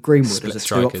and Greenwood Split as a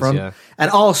two up front. yeah.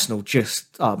 And Arsenal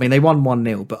they won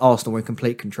 1-0, but Arsenal were in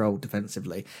complete control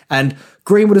defensively. And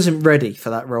Greenwood isn't ready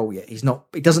for that role yet. He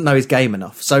doesn't know his game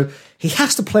enough. So he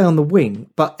has to play on the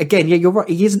wing. But again, yeah, you're right.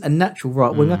 He isn't a natural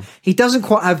right winger. He doesn't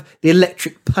quite have the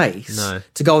electric pace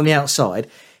to go on the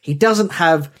outside. He doesn't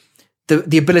have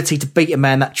the ability to beat a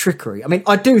man that trickery. I mean,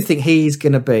 I do think he's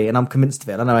going to be, and I'm convinced of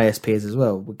it. I know ASP is as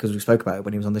well, because we spoke about it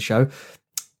when he was on the show.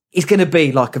 He's going to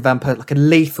be like a vampire, like a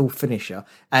lethal finisher,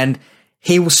 and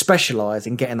he will specialise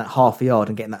in getting that half a yard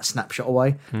and getting that snapshot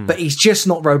away. But he's just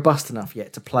not robust enough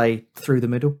yet to play through the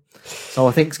middle. So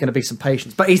I think it's going to be some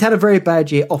patience. But he's had a very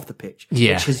bad year off the pitch, which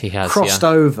he has crossed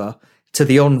over to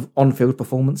the on-field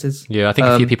performances. Yeah, I think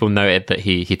a few people noted that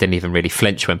he didn't even really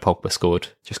flinch when Pogba scored.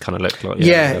 Just kind of looked like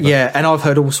yeah. And I've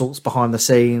heard all sorts behind the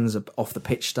scenes, off the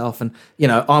pitch stuff, and you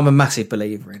know, I'm a massive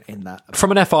believer in that.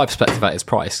 From an FI perspective, at his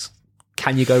price,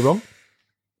 can you go wrong?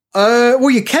 Well,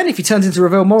 you can if he turns into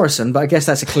Ravel Morrison, but I guess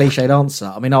that's a cliched answer.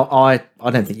 I mean, I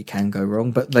don't think you can go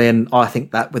wrong, but then I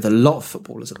think that with a lot of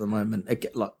footballers at the moment,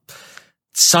 like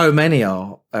so many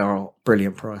are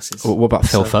brilliant prices. What about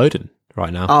Phil Foden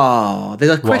right now? Oh,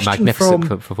 there's a question what a magnificent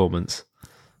from performance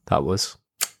that was.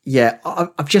 Yeah,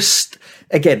 I've just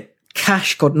again.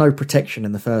 Cash got no protection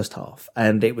in the first half,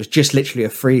 and it was just literally a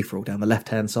free-for-all down the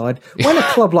left-hand side. When a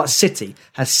club like City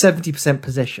has 70%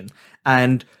 possession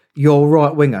and your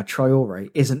right winger,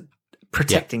 Traore, isn't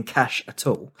protecting Cash at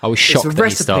all. I was shocked that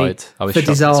he started. I was shocked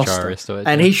that Traore started.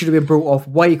 And he should have been brought off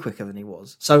way quicker than he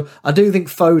was. So I do think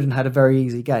Foden had a very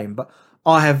easy game, but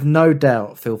I have no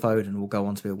doubt Phil Foden will go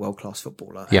on to be a world-class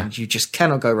footballer. Yeah. And you just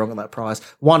cannot go wrong at that price.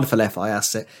 Wonderful FI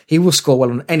asset. He will score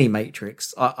well on any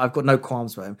matrix. I've got no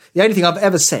qualms with him. The only thing I've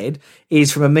ever said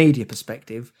is from a media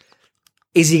perspective,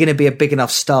 is he going to be a big enough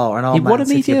star? And are Man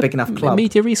City a big enough club?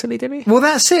 Media recently, didn't he? Well,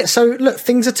 that's it. So, look,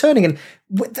 things are turning. And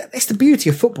it's the beauty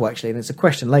of football, actually. And it's a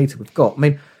question later we've got. I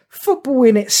mean, football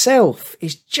in itself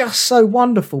is just so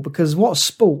wonderful because what a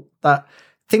sport that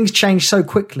things change so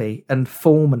quickly, and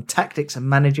form and tactics and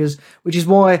managers, which is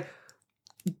why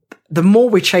the more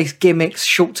we chase gimmicks,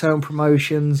 short-term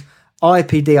promotions,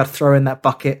 IPD, I'd throw in that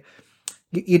bucket.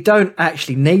 You don't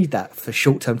actually need that for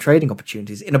short-term trading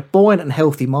opportunities. In a buoyant and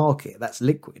healthy market, that's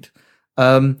liquid.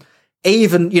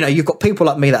 Even, you've got people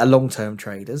like me that are long-term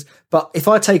traders, but if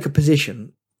I take a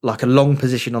position, like a long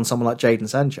position on someone like Jadon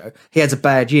Sancho, he has a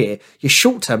bad year, your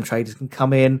short-term traders can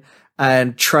come in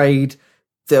and trade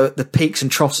the peaks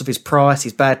and troughs of his price,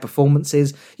 his bad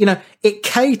performances. It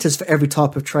caters for every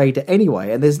type of trader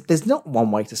anyway, and there's not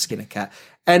one way to skin a cat.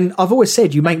 And I've always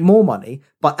said you make more money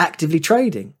by actively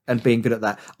trading and being good at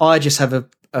that. I just have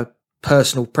a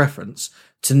personal preference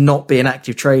to not be an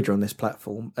active trader on this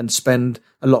platform and spend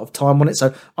a lot of time on it.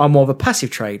 So I'm more of a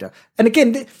passive trader. And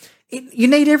again, you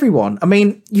need everyone. I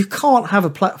mean, you can't have a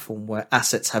platform where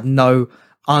assets have no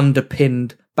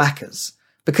underpinned backers,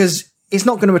 because it's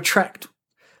not going to attract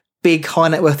big high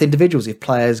net worth individuals if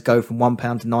players go from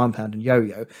 £1 to £9 and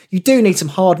yo-yo. You do need some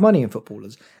hard money in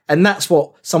footballers, and that's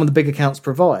what some of the big accounts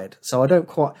provide. So I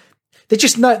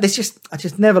just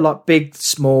never like big,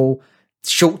 small,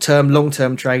 short-term,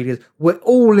 long-term traders. We're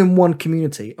all in one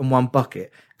community and one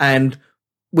bucket, and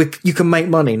you can make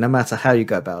money no matter how you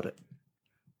go about it.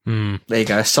 There you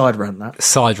go, a side rant that.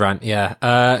 Side rant,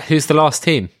 yeah. Who's the last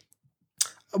team?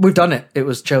 We've done it. It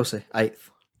was Chelsea, 8th.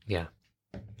 Yeah.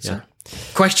 So,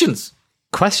 questions?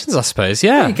 Questions, I suppose,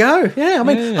 yeah. There you go. Yeah, I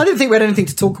mean, I didn't think we had anything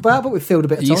to talk about, but we filled a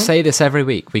bit of time. You say this every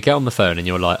week. We get on the phone and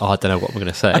you're like, oh, I don't know what we're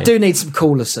going to say. I do need some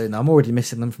callers soon, though. I'm already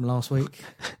missing them from last week.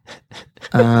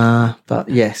 But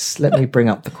yes, let me bring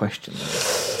up the questions.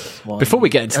 Before we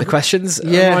get into the questions, a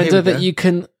Yeah, reminder that you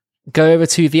can go over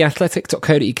to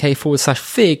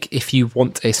theathletic.co.uk/fig if you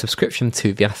want a subscription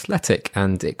to The Athletic,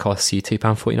 and it costs you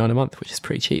 £2.49 a month, which is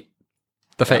pretty cheap.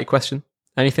 The fated question.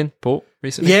 Anything, Paul,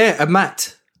 recently? Yeah, a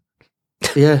mat.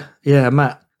 Yeah, a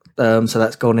mat. So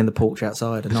that's gone in the porch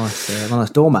outside. A nice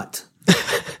doormat.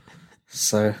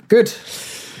 So, good.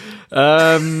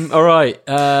 All right.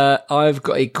 I've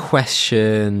got a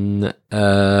question.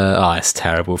 It's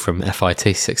terrible, from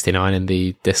FIT69 in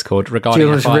the Discord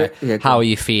regarding FI. How are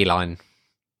you, Feline?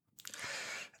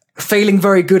 Feeling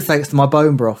very good, thanks to my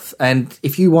bone broth. And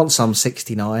if you want some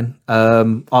 69,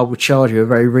 I would charge you a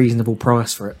very reasonable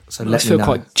price for it. So let me know. I feel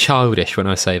quite childish when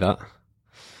I say that.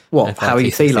 What? How are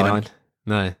you, Feline?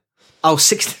 No. Oh,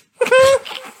 60.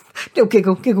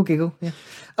 Little giggle. Yeah.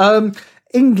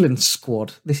 England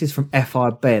squad. This is from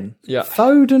FI Ben. Yeah.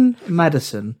 Foden,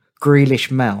 Maddison,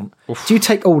 Grealish, Mount. Oof. Do you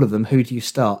take all of them? Who do you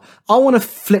start? I want to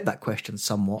flip that question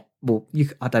somewhat. Well,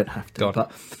 I don't have to,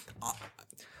 but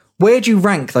where do you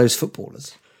rank those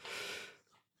footballers?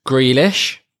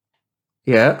 Grealish.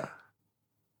 Yeah.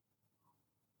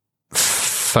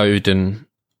 Foden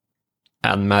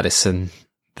and Maddison.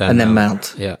 And then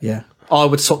Mount. Yeah. I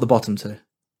would swap the bottom two.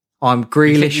 I'm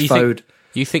Grealish, Foden.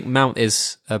 You think Mount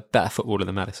is a better footballer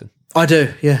than Maddison? I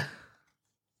do, yeah.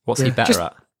 What's he better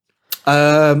at?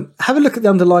 Have a look at the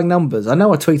underlying numbers. I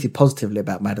know I tweeted positively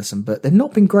about Maddison, but they've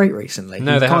not been great recently.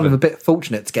 No, He's they kind haven't. of a bit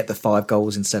fortunate to get the 5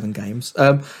 goals in 7 games.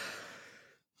 I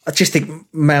just think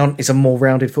Mount is a more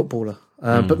rounded footballer.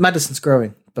 But Maddison's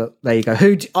growing. But there you go.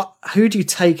 Who do you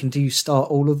take, and do you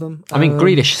start all of them? I mean,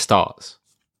 Grealish starts.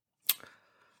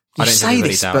 I don't say think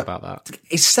this, there's any doubt about that.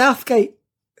 Is Southgate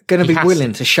going to be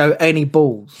willing to show any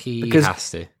balls? He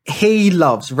has to. He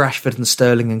loves Rashford and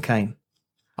Sterling and Kane.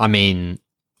 I mean,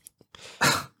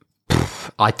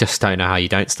 I just don't know how you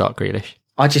don't start Grealish.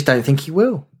 I just don't think he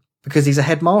will, because he's a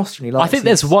headmaster and he likes. I think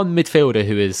there's one midfielder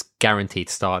who is guaranteed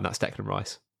to start, and that's Declan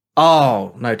Rice.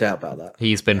 Oh, no doubt about that.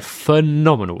 He's been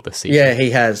phenomenal this season. Yeah,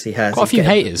 he has. Quite a few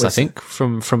haters, I think,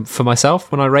 for myself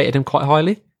when I rated him quite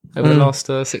highly over the last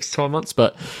 6 to 12 months.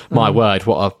 But my word,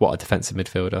 what a defensive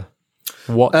midfielder!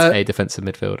 What a defensive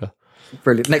midfielder!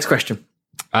 Brilliant. Next question.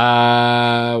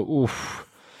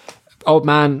 Old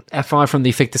man FI from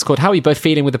the Fig Discord. How are you both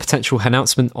feeling with the potential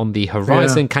announcement on the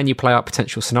horizon? Can you play out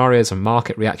potential scenarios and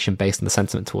market reaction based on the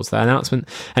sentiment towards that announcement?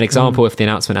 An example, if the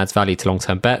announcement adds value to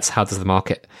long-term bets, how does the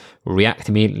market react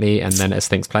immediately and then as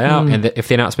things play out? And if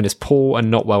the announcement is poor and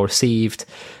not well received,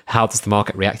 how does the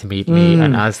market react immediately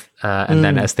and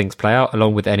then as things play out,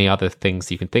 along with any other things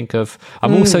you can think of?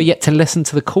 I'm also yet to listen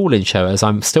to the call-in show, as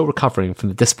I'm still recovering from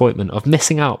the disappointment of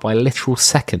missing out by literal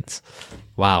seconds.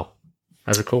 Wow.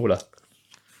 As a caller.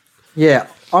 Yeah,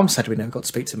 I'm sad we never got to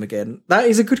speak to him again. That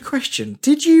is a good question.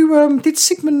 Did you, did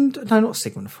Sigmund, no, not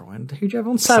Sigmund Freund, who'd you have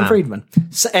on? Sam Friedman.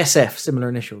 SF, similar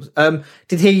initials.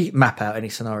 Did he map out any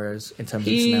scenarios in terms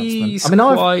of this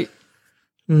announcement?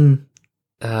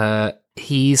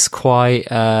 He's quite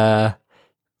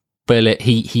bullet.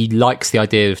 He likes the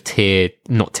idea of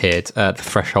the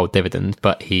threshold dividend,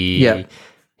 but he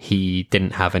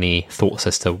didn't have any thoughts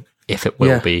as to if it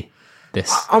will be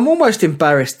this. I'm almost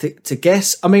embarrassed to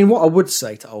guess. I mean, what I would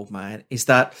say to old man is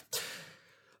that,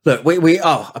 look,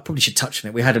 I probably should touch on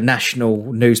it. We had a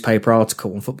national newspaper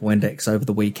article on Football Index over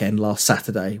the weekend, last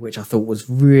Saturday, which I thought was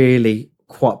really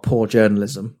quite poor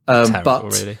journalism. Terrible,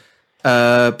 really.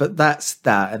 But that's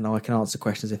that, and I can answer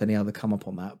questions if any other come up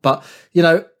on that. But, you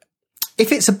know,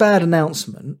 if it's a bad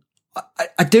announcement,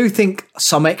 I do think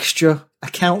some extra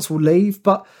accounts will leave.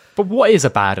 But what is a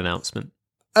bad announcement?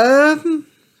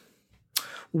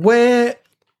 Where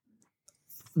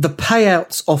the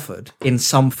payouts offered in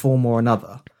some form or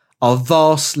another are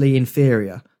vastly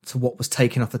inferior to what was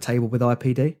taken off the table with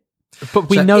IPD. But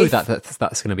we know that's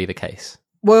going to be the case.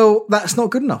 Well, that's not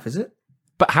good enough, is it?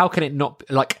 But how can it not,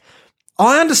 like...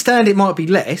 I understand it might be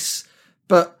less,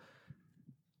 but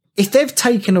if they've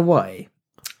taken away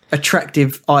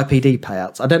attractive IPD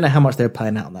payouts, I don't know how much they're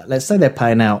paying out on that. Let's say they're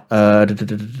paying out,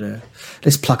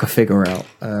 let's pluck a figure out.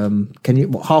 Can you,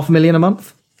 $500,000 a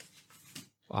month?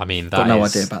 I mean, got no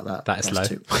idea about that. That's low.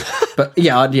 But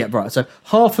yeah, right. So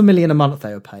 $500,000 a month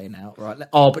they were paying out, right?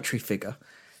 Arbitrary figure.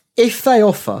 If they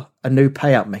offer a new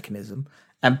payout mechanism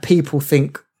and people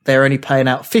think they're only paying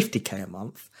out $50,000 a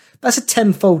month, that's a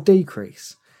tenfold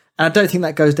decrease. And I don't think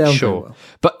that goes down very well.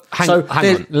 But hang on.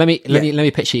 Let me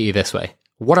pitch it to you this way.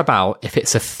 What about if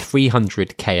it's a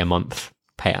 $300,000 a month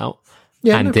payout.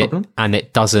 Yeah, and no problem. And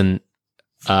it doesn't,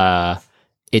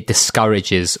 it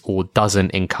discourages or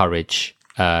doesn't encourage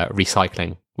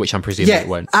recycling, which I'm presuming it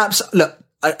won't. Absolutely. Look,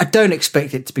 I don't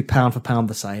expect it to be pound for pound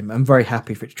the same. I'm very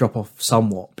happy for it to drop off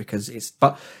somewhat because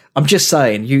but I'm just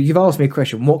saying, you've asked me a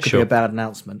question, what could be a bad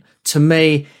announcement? To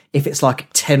me, if it's like a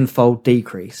tenfold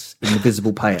decrease in the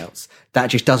visible payouts, that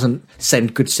just doesn't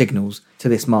send good signals to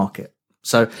this market.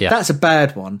 So that's a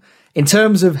bad one. In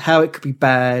terms of how it could be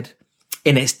bad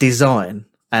in its design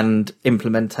and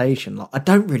implementation, like, I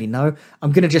don't really know.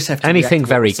 I'm going to just have to anything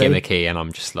very gimmicky, and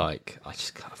I'm just like, I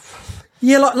just kind of...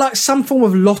 Yeah, like some form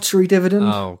of lottery dividend.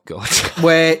 Oh God!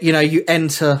 Where you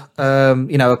enter,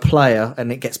 a player,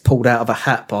 and it gets pulled out of a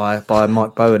hat by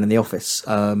Mike Bowen in the office,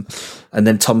 and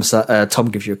then Tom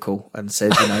gives you a call and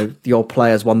says, your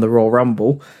player's won the Royal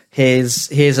Rumble.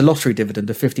 Here's a lottery dividend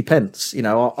of 50 pence.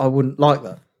 I wouldn't like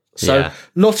that. So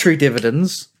lottery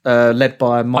dividends, led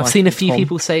by Mike. I've seen a few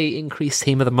people say increase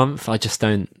team of the month. I just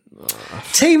don't.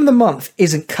 Team of the month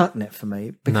isn't cutting it for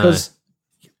me because. No.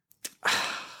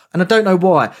 And I don't know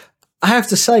why. I have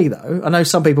to say, though, I know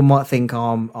some people might think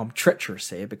I'm treacherous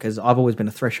here because I've always been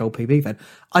a Threshold PB fan.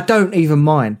 I don't even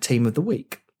mind Team of the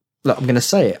Week. Look, I'm going to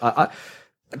say it. I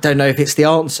don't know if it's the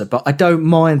answer, but I don't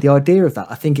mind the idea of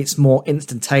that. I think it's more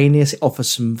instantaneous. It offers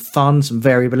some fun, some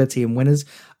variability in winners.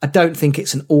 I don't think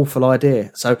it's an awful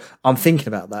idea. So I'm thinking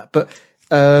about that. But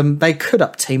they could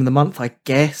up Team of the Month, I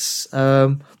guess.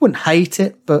 Wouldn't hate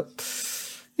it, but,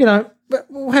 But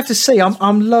we'll have to see.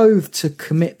 I'm loath to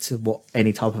commit to what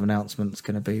any type of announcement is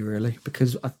going to be, really,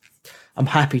 because I'm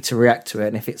happy to react to it.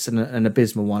 And if it's an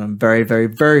abysmal one and very, very,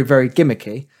 very, very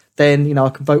gimmicky, then, I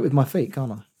can vote with my feet,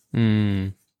 can't I?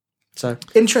 Mm. So,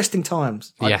 interesting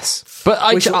times. Yes. But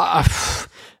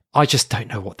I just don't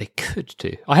know what they could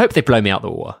do. I hope they blow me out the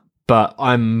water, but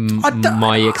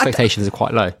my expectations are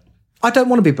quite low. I don't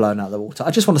want to be blown out of the water.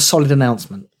 I just want a solid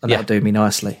announcement, and that'll do me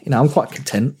nicely. I'm quite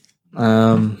content.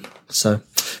 So,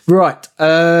 right.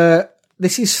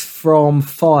 This is from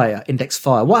Index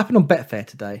Fire. What happened on Betfair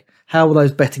today? How were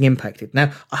those betting impacted?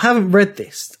 Now, I haven't read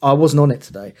this. I wasn't on it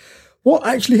today. What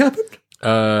actually happened?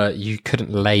 You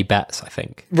couldn't lay bets, I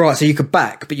think. Right, so you could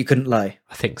back, but you couldn't lay.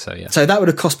 I think so, yeah. So that would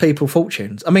have cost people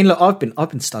fortunes. I mean, look, I've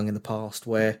been stung in the past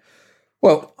where,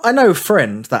 I know a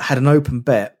friend that had an open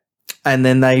bet, and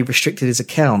then they restricted his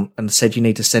account and said you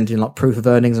need to send in like proof of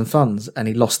earnings and funds, and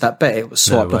he lost that bet. It was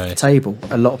swiped off the table,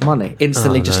 a lot of money,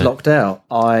 instantly locked out.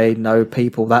 I know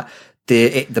people that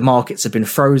the markets have been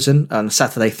frozen on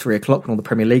Saturday 3:00 when all the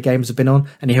Premier League games have been on,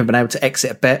 and you haven't been able to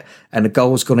exit a bet, and a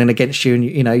goal's gone in against you, and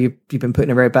you've been put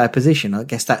in a very bad position. I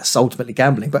guess that's ultimately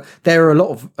gambling, but there are a lot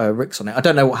of risks on it. I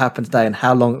don't know what happened today and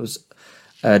how long it was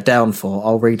down for.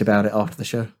 I'll read about it after the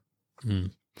show.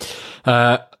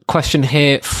 Question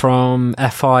here from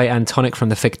FI and Tonic from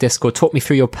the Fig Discord. Talk me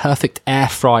through your perfect air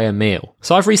fryer meal.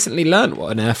 So I've recently learned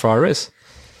what an air fryer is.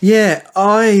 Yeah,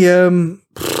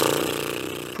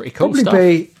 pretty cool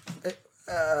probably stuff.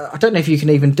 I don't know if you can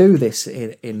even do this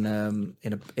in an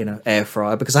air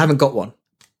fryer because I haven't got one.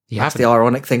 That's the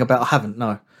ironic thing about I haven't.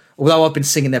 No, although I've been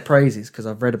singing their praises because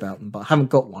I've read about them, but I haven't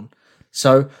got one.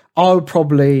 So I would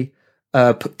probably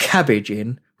put cabbage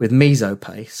in with miso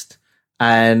paste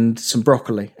and some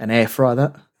broccoli and air fry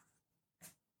that.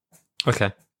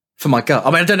 Okay. For my gut.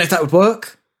 I mean, I don't know if that would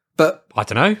work, but... I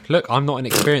don't know. Look, I'm not an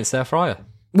experienced air fryer.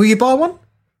 Will you buy one?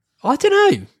 I don't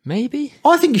know. Maybe.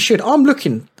 I think you should. I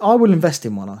will invest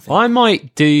in one, I think. I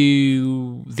might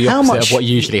do the opposite of what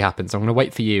usually happens. I'm going to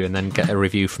wait for you and then get a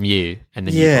review from you and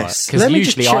then you buy it. Because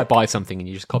usually I buy something and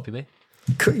you just copy me.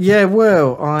 Yeah,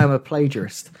 well, I am a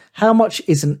plagiarist. How much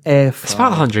is an air fryer? It's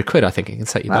about 100 quid, I think it can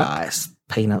set you back. It's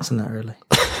peanuts, isn't it, really?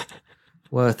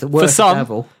 worth for some.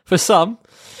 Dabble. For some.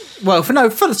 Well,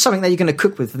 for something that you're going to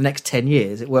cook with for the next 10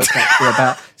 years, it works out to be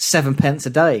about 7 pence a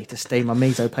day to steam my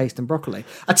miso paste and broccoli.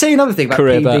 I'll tell you another thing about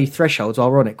PB thresholds while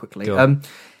we're on it quickly.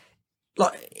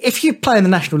 Like, if you play in the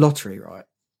National Lottery, right,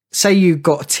 say you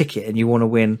got a ticket and you want to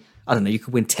win, I don't know, you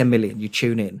could win 10 million, you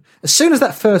tune in. As soon as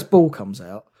that first ball comes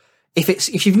out,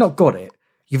 if you've not got it,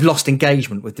 you've lost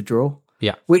engagement with the draw.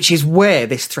 Yeah. Which is where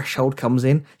this threshold comes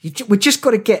in. We've just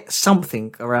got to get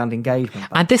something around engagement.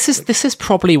 And this is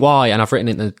probably why, and I've written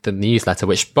it in the newsletter,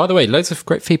 which, by the way, loads of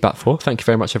great feedback for. Thank you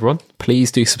very much, everyone.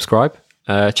 Please do subscribe.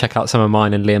 Check out some of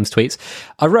mine and Liam's tweets.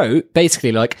 I wrote,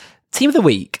 basically, like, Team of the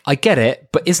Week, I get it,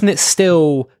 but isn't it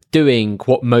still doing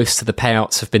what most of the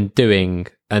payouts have been doing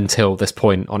until this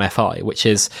point on FI, which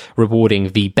is rewarding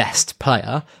the best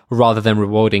player rather than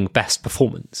rewarding best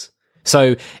performance?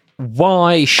 So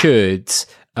why should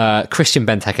Christian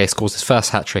Benteke scores his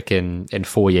first hat-trick in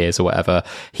 4 years or whatever.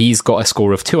 He's got a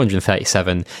score of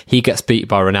 237. He gets beat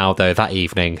by Ronaldo that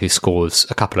evening, who scores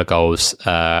a couple of goals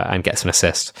and gets an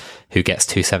assist, who gets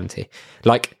 270.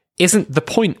 Like, isn't the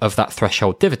point of that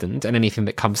threshold dividend and anything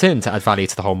that comes in to add value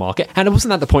to the whole market? And it wasn't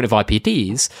that the point of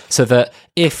IPDs, so that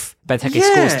if Benteke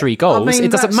scores 3 goals, it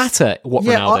doesn't matter what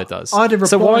Ronaldo does.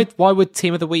 So why would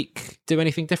Team of the Week do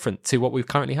anything different to what we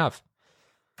currently have?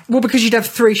 Well, because you'd have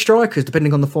 3 strikers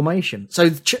depending on the formation.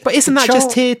 So, but isn't that just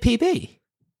tiered PB?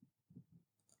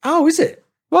 Oh, is it?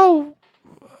 Well,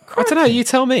 I don't know. You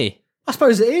tell me. I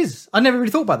suppose it is. I never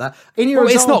really thought about that.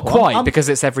 It's not quite because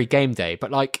it's every game day, but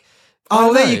like.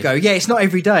 Oh, there you go. Yeah, it's not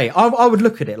every day. I would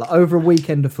look at it like over a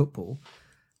weekend of football.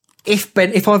 If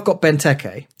I've got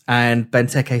Benteke and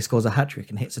Benteke scores a hat-trick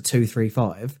and hits a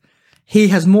 2-3-5, he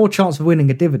has more chance of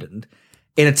winning a dividend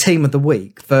in a Team of the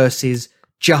Week versus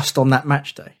just on that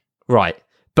match day. Right.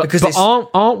 But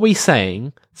aren't we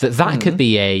saying that could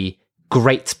be a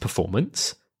great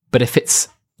performance, but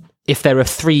if there are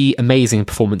 3 amazing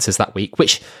performances that week,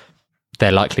 which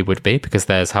there likely would be because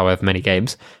there's however many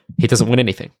games, he doesn't win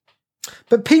anything.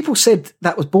 But people said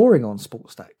that was boring on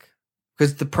SportsStack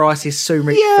because the price is so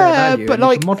reach fair value. But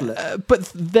like,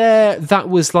 that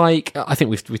was like, I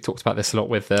think we've talked about this a lot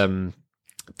with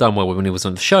Dunwell when he was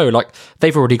on the show. Like,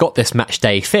 they've already got this match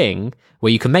day thing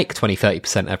where you can make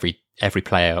 20-30% every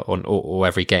player or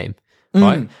every game,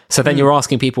 right? So then you're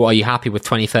asking people, are you happy with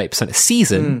 20-30% a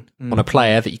season on a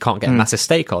player that you can't get a massive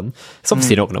stake on? It's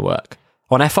obviously not going to work.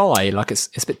 On FI, like it's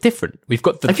a bit different. We've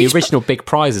got the original big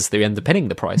prizes that are underpinning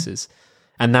the prices,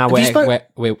 and now we're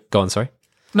go on. Sorry,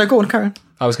 no, go on, Karen.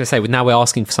 I was going to say now we're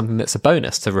asking for something that's a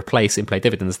bonus to replace in-play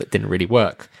dividends that didn't really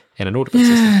work in an order book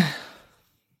system.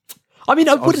 I mean,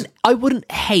 I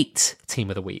wouldn't hate Team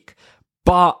of the Week,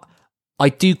 but I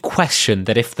do question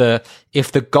that if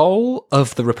the goal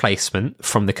of the replacement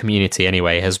from the community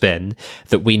anyway has been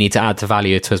that we need to add to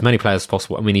value to as many players as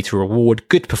possible and we need to reward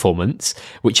good performance,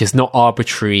 which is not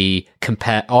arbitrarily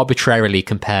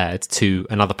compared to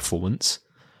another performance,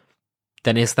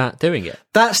 then is that doing it?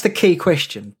 That's the key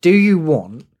question. Do you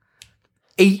want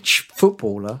each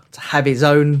footballer to have his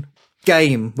own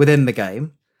game within the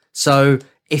game? So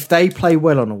if they play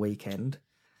well on a weekend,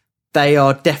 they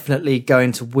are definitely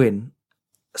going to win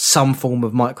some form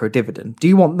of micro dividend. Do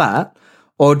you want that?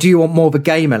 Or do you want more of a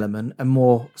game element and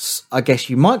more, I guess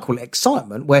you might call it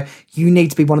excitement, where you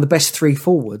need to be one of the best 3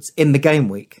 forwards in the game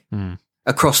week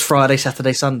across Friday,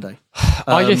 Saturday, Sunday?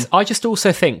 I just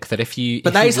also think that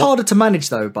But that is harder to manage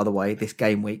though, by the way, this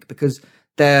game week, because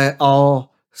there are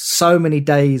so many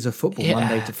days of football,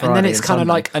 Monday to Friday, and then it's kind of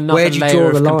like another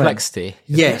layer of complexity.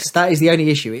 Yes, that is the only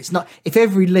issue. It's not, if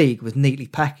every league was neatly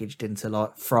packaged into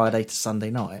like Friday to Sunday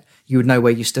night, you would know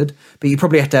where you stood. But you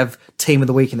probably have to have Team of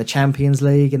the Week in the Champions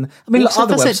League, and I mean, also,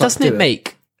 other websites doesn't it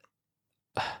make?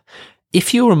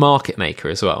 If you're a market maker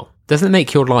as well, doesn't it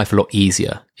make your life a lot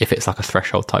easier if it's like a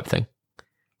threshold type thing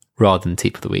rather than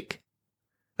Team of the Week?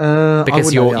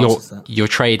 Because you're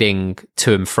trading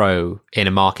to and fro in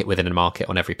a market within a market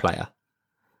on every player,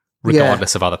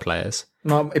 regardless of other players.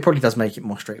 No, it probably does make it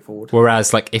more straightforward.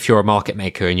 Whereas, like, if you're a market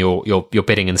maker and you're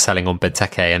bidding and selling on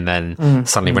Benteke, and then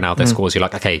suddenly Ronaldo scores, you're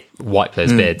like, okay, wipe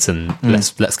those bids and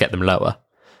let's get them lower.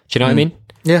 Do you know what I mean?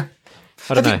 Yeah.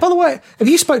 I don't know. By the way, have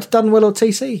you spoke to Dunwell or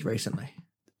TC recently?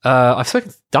 I've spoken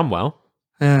to Dunwell.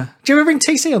 Yeah. Do you ever ring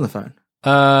TC on the phone?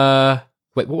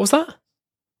 Wait, what was that?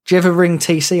 Do you ever ring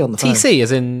TC on the phone? TC,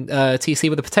 as in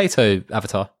TC with a potato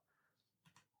avatar.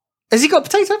 Has he got a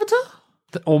potato avatar?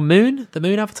 Or Moon? The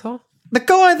Moon avatar? The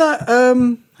guy that...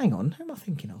 hang on, who am I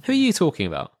thinking of? Who are you talking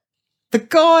about? The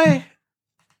guy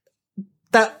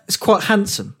that is quite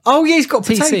handsome. Oh, yeah, he's got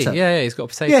a potato. TC, yeah, he's got a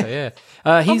potato,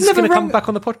 yeah. He's going to come back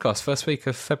on the podcast first week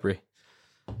of February.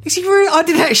 Is he really? I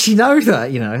didn't actually know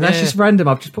that, you know. That's just random.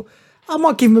 I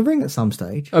might give him a ring at some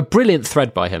stage. A brilliant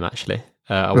thread by him, actually.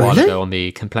 A while ago on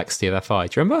the complexity of FI.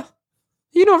 Do you remember?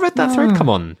 You not read that thread? Come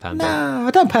on, Panda. No,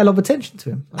 I don't pay a lot of attention to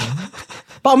him.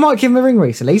 But I might give him a ring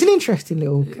recently. He's an interesting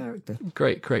little character.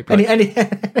 Great.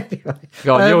 Anyway.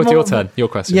 Go on, your turn. Your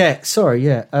question. Yeah, sorry,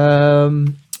 yeah.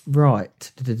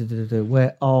 Right.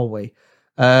 Where are we?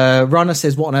 Runner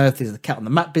says, what on earth is the cat on the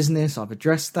map business? I've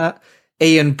addressed that.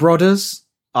 Ian Brothers.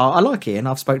 I like Ian.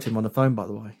 I've spoken to him on the phone, by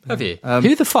the way. Have you?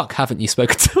 Who the fuck haven't you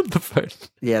spoken to on the phone?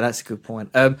 Yeah, that's a good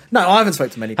point. No, I haven't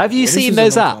spoken to many people. Have you seen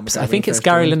those apps? I think it's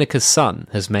Gary Lineker's son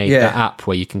has made that app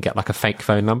where you can get like a fake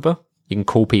phone number. You can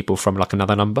call people from like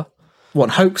another number.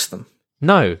 What, hoax them?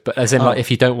 No, but as in like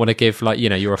if you don't want to give like, you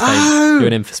know, you're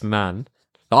an infamous man.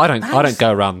 I don't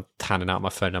go around handing out my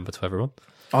phone number to everyone.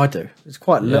 I do. It's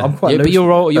quite. Yeah. I'm quite. Yeah, loose but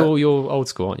you're with it, you're old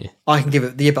school, aren't you? I can give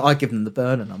it. Yeah, but I give them the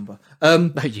burner number.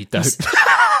 No, you don't.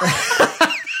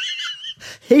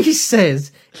 He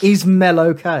says, "Is Mel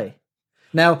okay?"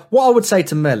 Now, what I would say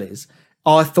to Mel is,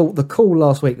 I thought the call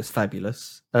last week was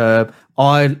fabulous. I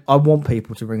want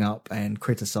people to ring up and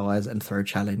criticise and throw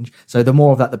challenge. So the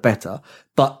more of that, the better.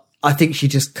 But I think she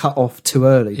just cut off too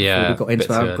early before we got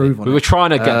into our groove on it. We were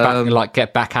trying to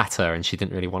get back at her, and she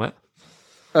didn't really want it.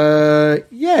 So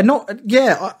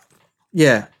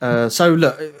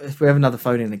look, if we have another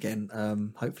phone in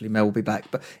again, hopefully Mel will be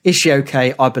back. But is she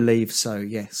okay? I believe so.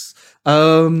 Yes.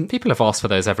 People have asked for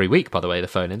those every week, by the way, the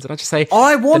phone-ins, and I just say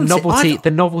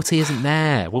the novelty isn't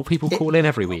there. Will people call in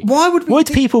every week? Why would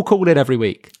people call in every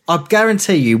week? I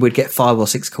guarantee you we'd get 5 or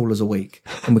 6 callers a week,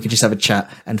 and we could just have a chat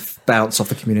and bounce off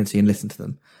the community and listen to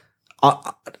them.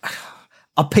 Are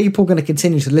people going to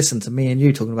continue to listen to me and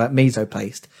you talking about miso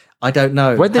paste? I don't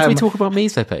know. When did we talk about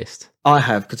miso paste? I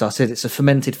have, because I said it's a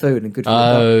fermented food and good for the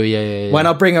bone. Oh, yeah. When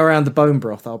I bring around the bone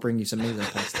broth, I'll bring you some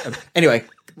miso paste. Anyway,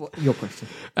 your question.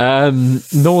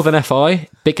 Northern FI,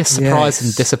 biggest surprise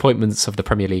and disappointments of the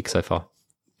Premier League so far?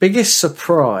 Biggest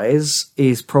surprise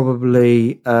is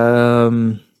probably...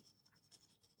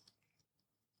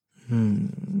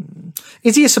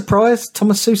 Is he a surprise,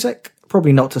 Thomas Soucek?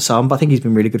 Probably not to some, but I think he's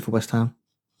been really good for West Ham.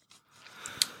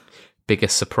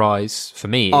 Biggest surprise for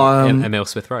me, Emile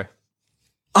Smith-Rowe.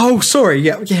 Oh, sorry,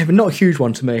 yeah, but not a huge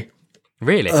one to me.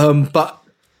 Really? But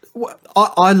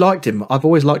I liked him. I've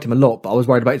always liked him a lot, but I was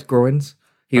worried about his groins.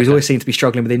 He was always seemed to be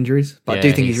struggling with injuries, but I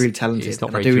do think he's really talented.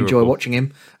 And I do enjoy watching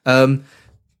him.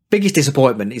 Biggest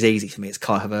disappointment is easy for me. It's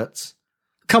Kai Havertz.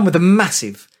 Come with a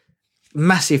massive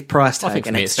price tag I think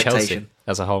and it's expectation. Chelsea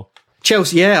as a whole.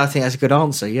 Chelsea, yeah, I think that's a good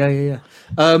answer. Yeah.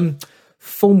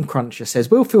 Form Cruncher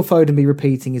says, will Phil Foden be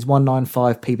repeating his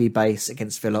 195 PB base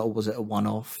against Villa, or was it a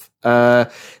one-off?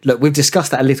 Look, we've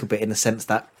discussed that a little bit in the sense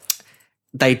that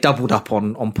they doubled up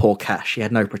on poor Cash. He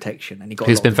had no protection, and he got.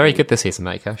 Who's been very good this season,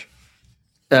 mate, Cash?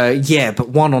 Yeah,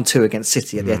 but 1-on-2 against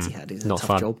City at the Etihad is a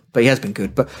tough job. But he has been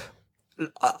good. But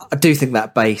I do think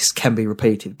that base can be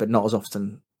repeated, but not as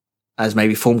often as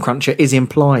maybe Form Cruncher is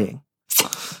implying.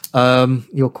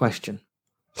 Your question.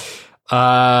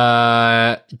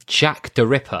 Jack the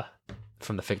Ripper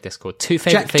from the Fig Discord. Two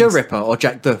favourite Jack things. the Ripper or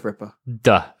Jack the Ripper?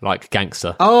 Duh, like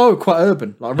gangster. Oh, quite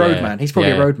urban, like a roadman. He's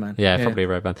probably a roadman. Yeah, probably a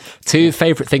roadman. Two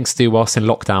favourite things to do whilst in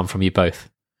lockdown from you both.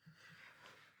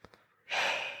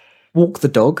 Walk the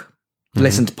dog.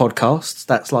 Listen to podcasts.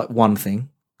 That's like one thing.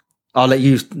 I'll let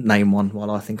you name one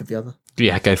while I think of the other.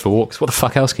 Yeah, go for walks. What the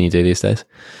fuck else can you do these days?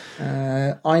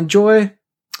 I enjoy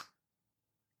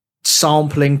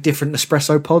sampling different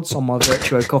espresso pods on my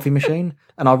virtual coffee machine,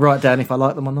 and I write down if I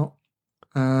like them or not.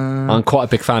 I'm quite a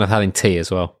big fan of having tea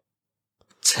as well.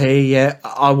 Tea, yeah.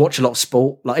 I watch a lot of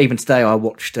sport. Like even today I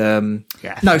watched... No,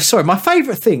 sorry. My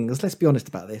favourite things, let's be honest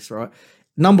about this, right?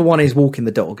 Number one is walking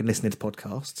the dog and listening to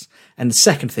podcasts. And the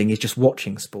second thing is just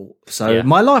watching sport. So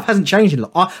my life hasn't changed a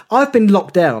lot. I've been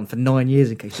locked down for 9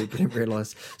 years, in case people didn't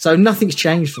realise. So nothing's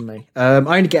changed for me. I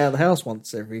only get out of the house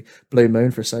once every blue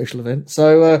moon for a social event.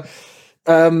 So,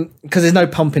 because there's no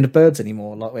pumping of birds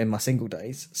anymore, like in my single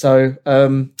days. So,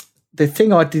 the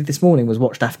thing I did this morning was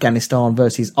watched Afghanistan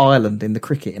versus Ireland in the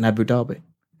cricket in Abu Dhabi.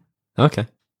 Okay.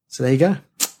 So there you go.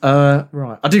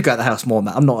 Right. I do go out the house more than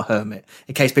that. I'm not a hermit.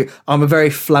 In case people, I'm a very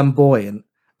flamboyant,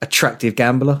 attractive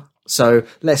gambler. So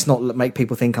let's not make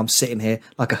people think I'm sitting here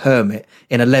like a hermit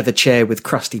in a leather chair with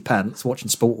crusty pants watching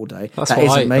sport all day. That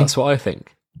isn't me. That's what I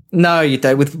think. No, you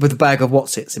don't. With a bag of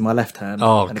Wotsits in my left hand.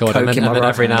 Oh, and God. A Coke And in my then right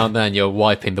every hand. now and then you're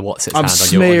wiping the Wotsits I'm hand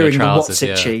on your smearing trousers. the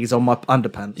Wotsit cheese on my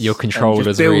underpants. Your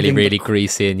controller's really, really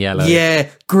greasy and yellow. Yeah,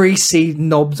 greasy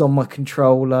knobs on my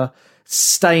controller.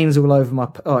 Stains all over my...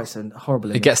 Oh, it's a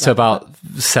horrible... It gets to about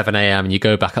 7 a.m. and you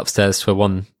go back upstairs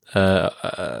to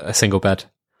a single bed.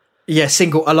 Yeah,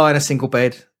 I lie in a single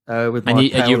bed with my...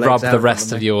 And you rub the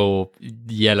rest of your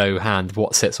yellow hand,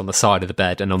 what sits on the side of the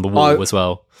bed and on the wall as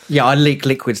well. Yeah, I leak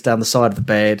liquids down the side of the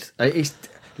bed.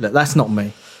 Look, that's not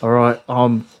me, all right?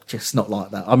 I'm just not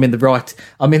like that. I'm in the...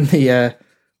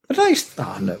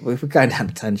 look, we're going down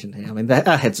a tangent here. I mean,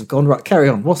 our heads have gone. Right, carry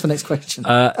on. What's the next question?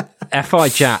 FI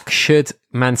Jack, should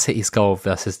Man City's goal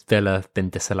versus Villa have been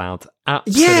disallowed?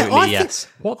 Absolutely, yes.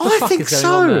 What the fuck is going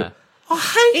on there? I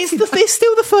hate it. It's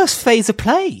still the first phase of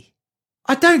play.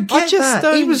 I don't get that.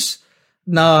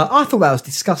 I thought that was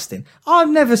disgusting. I've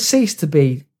never ceased to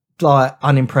be like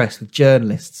unimpressed with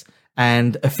journalists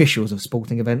and officials of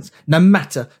sporting events, no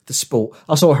matter the sport.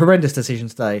 I saw a horrendous decision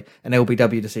today, an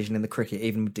LBW decision in the cricket,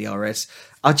 even with DRS.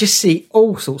 I just see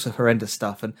all sorts of horrendous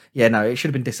stuff, and it should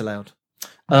have been disallowed.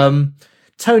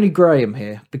 Tony Graham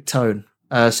here, Big Tone,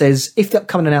 says, if the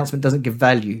upcoming announcement doesn't give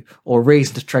value or a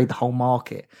reason to trade the whole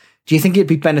market, do you think it'd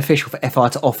be beneficial for FI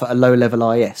to offer a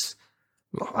low-level IS?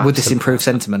 Would this improve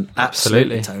sentiment?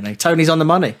 Absolutely, Tony. Tony's on the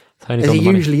money, as he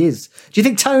usually is. Do you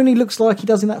think Tony looks like he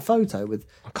does in that photo with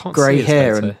grey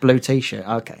hair and blue t-shirt?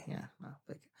 Okay, yeah.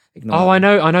 Oh, I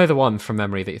know the one from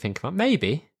memory that you think about.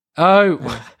 Maybe.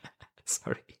 Oh,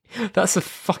 sorry. That's a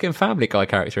fucking Family Guy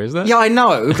character, isn't it? Yeah, I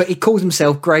know, but he calls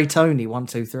himself Grey Tony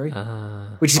 123,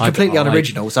 which is completely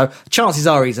unoriginal. So chances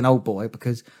are he's an old boy,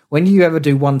 because when you ever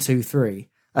do 123,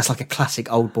 that's like a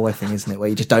classic old boy thing, isn't it? Where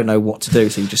you just don't know what to do,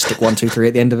 so you just stick 123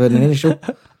 at the end of an initial.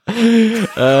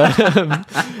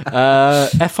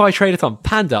 FI Trader Tom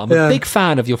Panda, I'm a big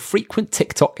fan of your frequent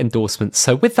TikTok endorsements.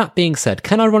 So with that being said,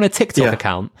 can I run a TikTok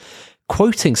account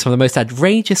quoting some of the most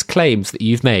outrageous claims that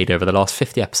you've made over the last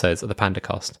 50 episodes of the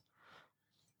PandaCast?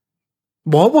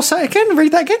 What? What's that again?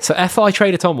 Read that again. So FI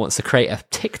Trader Tom wants to create a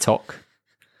TikTok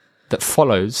that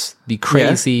follows the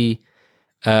crazy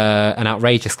and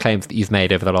outrageous claims that you've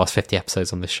made over the last 50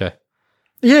 episodes on this show.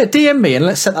 Yeah, DM me and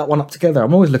let's set that one up together.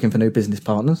 I'm always looking for new business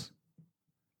partners.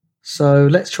 So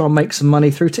let's try and make some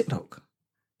money through TikTok.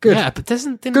 Good. Yeah, but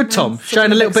didn't good, Tom.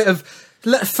 Showing a little bit of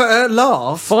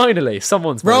laugh. Finally,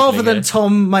 someone's rather than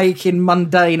Tom making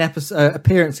mundane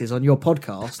appearances on your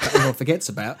podcast that everyone forgets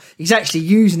about. He's actually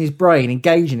using his brain,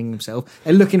 engaging himself,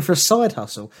 and looking for a side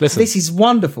hustle. Listen. This is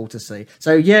wonderful to see.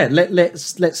 So yeah,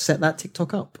 let's set that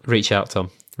TikTok up. Reach out,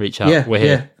 Tom. Reach out. Yeah, we're here.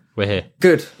 Yeah. We're here.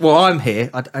 Good. Well, I'm here.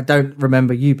 I don't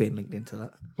remember you being linked into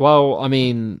that. Well, I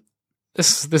mean,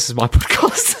 this is my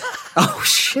podcast. Oh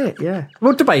shit! Yeah.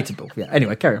 Well, debatable. Yeah.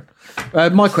 Anyway, carry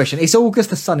on. My question: it's August.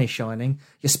 The sun is shining.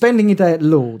 You're spending your day at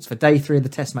Lord's for day 3 of the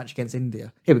Test match against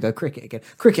India. Here we go. Cricket again.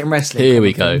 Cricket and wrestling. Here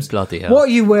we go. Bloody hell. What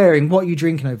are you wearing? What are you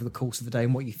drinking over the course of the day?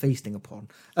 And what are you feasting upon?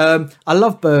 I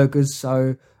love burgers.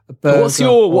 So a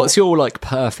burger. What's your like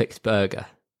perfect burger?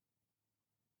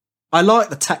 I like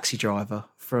the Taxi Driver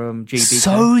from GBK.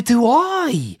 So do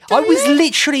I. I was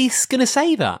literally going to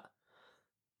say that.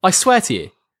 I swear to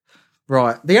you.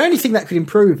 Right. The only thing that could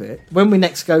improve it, when we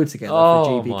next go together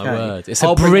for GBK... Oh, my word. It's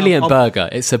a brilliant burger.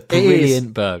 It's a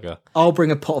brilliant burger. I'll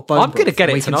bring a pot of bone I'm going to get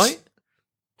it tonight.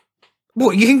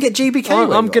 What, you can get GBK?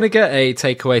 I'm going to get a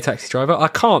takeaway Taxi Driver. I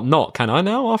can't not, can I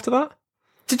now, after that?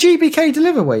 Did GBK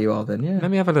deliver where you are then, yeah?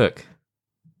 Let me have a look.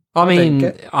 I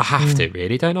mean, I have to,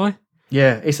 really, don't I?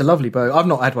 Yeah, it's a lovely burger. I've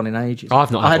not had one in ages.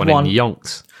 I've not had one in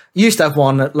yonks. I used to have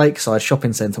one at Lakeside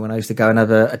Shopping Centre when I used to go and have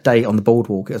a date on the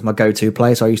boardwalk. It was my go-to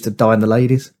place. I used to dine the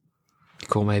ladies.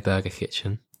 Gourmet Burger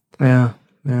Kitchen. Yeah.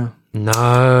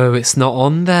 No, it's not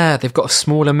on there. They've got a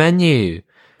smaller menu.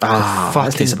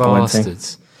 Fucking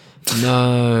bastards.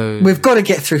 No. We've got to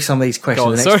get through some of these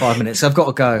questions in the next 5 minutes. I've got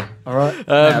to go. All right?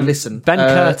 Now, listen. Ben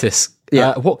Curtis.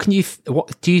 What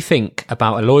do you think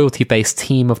about a loyalty-based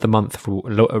team of the month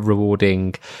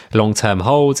rewarding long-term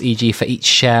holds? E.g., for each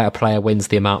share a player wins,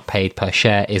 the amount paid per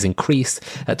share is increased.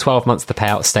 At 12 months, the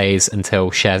payout stays until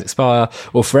shares expire.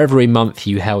 Or for every month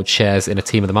you held shares in a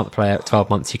team of the month player, at 12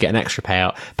 months you get an extra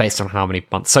payout based on how many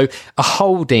months. So a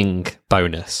holding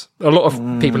bonus. A lot of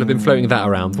people have been floating that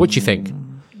around. What do you think?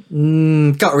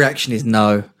 Gut reaction is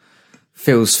no.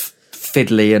 Feels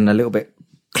fiddly and a little bit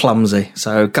clumsy,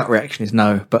 so gut reaction is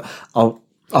no, but I'll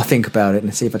think about it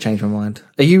and see if I change my mind.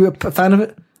 Are you a fan of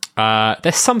it?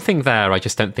 There's something there, I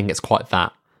just don't think it's quite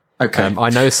that. Okay. I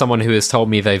know someone who has told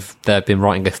me they've been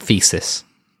writing a thesis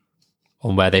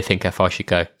on where they think FI should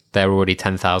go. They're already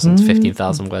 10,000 to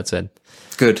 15,000 words in.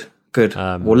 Good.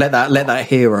 Well, let that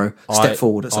hero step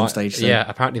forward at some stage soon. Yeah,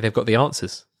 apparently they've got the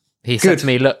answers. He said to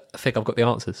me, look, I think I've got the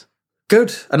answers.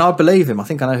 Good, and I believe him. I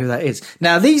think I know who that is.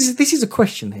 Now, this is a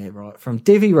question here, right, from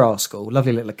Divvy Rascal,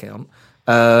 lovely little account.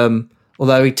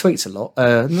 Although he tweets a lot.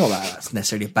 Not that that's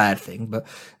necessarily a bad thing,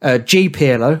 but G.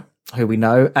 Pirlo, who we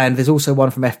know, and there's also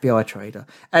one from FBI Trader.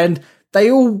 And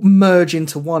they all merge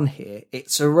into one here.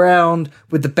 It's around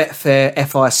with the Betfair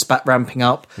FI spat ramping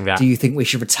up. Yeah. Do you think we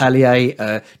should retaliate?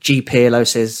 G. Pirlo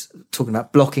says, talking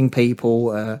about blocking people.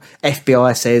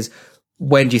 FBI says,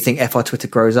 when do you think FI Twitter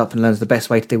grows up and learns the best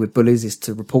way to deal with bullies is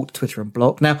to report to Twitter and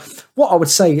block? Now, what I would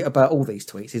say about all these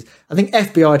tweets is I think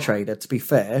FBI Trader, to be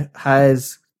fair,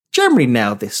 has generally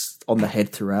nailed this on the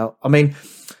head throughout. I mean,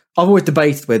 I've always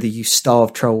debated whether you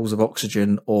starve trolls of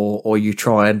oxygen or you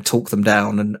try and talk them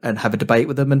down and have a debate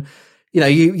with them. And,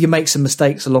 you make some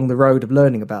mistakes along the road of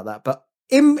learning about that. But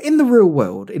in the real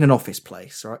world, in an office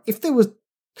place, right, if there was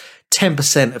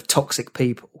 10% of toxic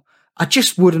people, I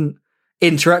just wouldn't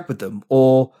interact with them,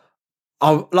 or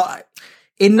like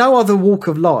in no other walk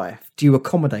of life do you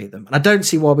accommodate them? And I don't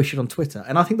see why we should on Twitter.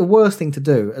 And I think the worst thing to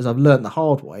do, as I've learned the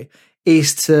hard way,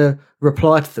 is to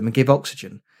reply to them and give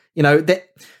oxygen. You know,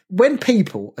 when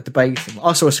people are debating,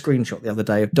 I saw a screenshot the other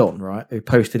day of Don, right, who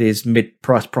posted his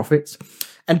mid-price profits,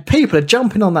 and people are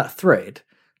jumping on that thread,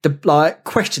 like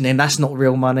questioning that's not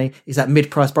real money. Is that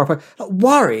mid-price profit? Like,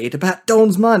 worried about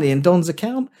Don's money in Don's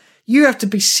account? You have to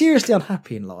be seriously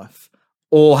unhappy in life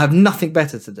or have nothing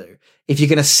better to do if you're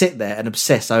going to sit there and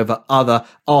obsess over other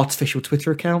artificial Twitter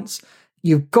accounts.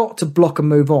 You've got to block and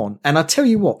move on. And I tell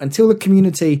you what, until the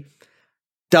community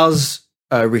does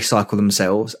recycle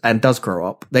themselves and does grow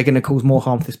up, they're going to cause more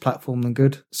harm to this platform than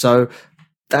good. So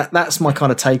that's my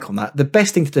kind of take on that. The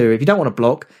best thing to do, if you don't want to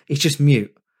block, is just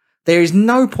mute. There is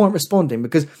no point responding,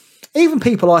 because even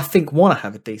people I think want to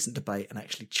have a decent debate and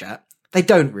actually chat, they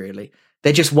don't really.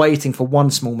 They're just waiting for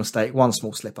one small mistake, one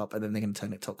small slip up, and then they're going to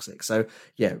turn it toxic. So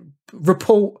yeah,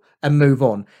 report and move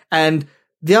on. And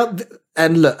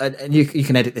look, and you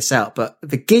can edit this out, but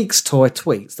the Geeks Toy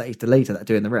tweets that he's deleted that are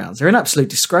doing the rounds, they're an absolute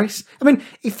disgrace. I mean,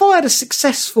 if I had a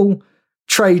successful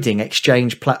trading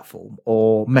exchange platform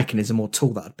or mechanism or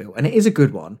tool that I'd built, and it is a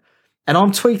good one, and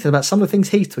I'm tweeting about some of the things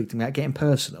he's tweeting about, getting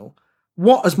personal,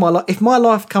 what is my life? If my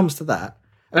life comes to that,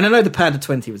 I mean, I know the Panda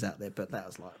 20 was out there, but that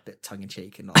was like a bit tongue in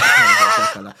cheek and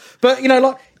not. But you know,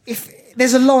 like, if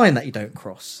there's a line that you don't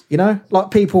cross, you know,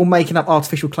 like people making up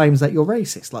artificial claims that you're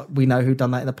racist, like we know who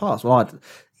done that in the past. Well,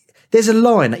 there's a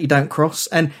line that you don't cross,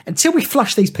 and until we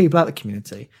flush these people out of the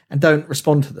community and don't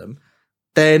respond to them,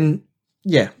 then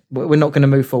yeah, we're not going to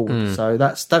move forward. So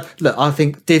that's that. Look, I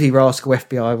think Divvy, Rascal,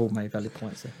 FBI have all made valid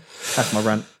points there. That's my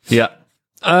rant. Yeah.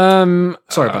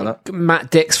 Sorry about that.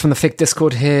 Matt Dix from the Fig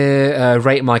Discord here.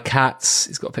 Rate my cats.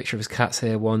 He's got a picture of his cats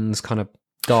here. One's kind of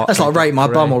dark. That's like rate my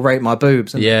bum or rate my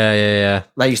boobs. Yeah.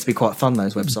 They used to be quite fun,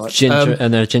 those websites. Ginger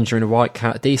and then a ginger and a white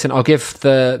cat. Decent. I'll give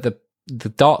the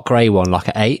dark grey one like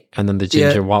an 8, and then the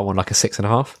ginger and white one like a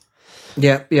 6.5.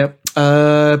 Yeah.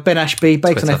 Ben Ashby,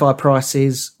 based Twitter. on FI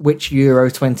prices, which Euro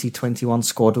 2021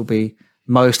 squad will be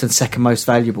most and second most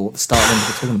valuable at the start and end of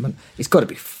the tournament? It's got to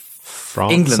be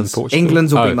France and Portugal.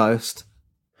 England's will be most.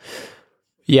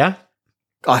 Yeah.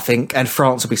 I think, and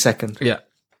France will be second. Yeah.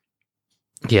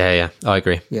 I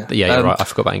agree. Yeah, You're right. I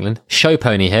forgot about England. Show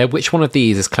Pony here. Which one of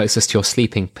these is closest to your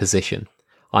sleeping position?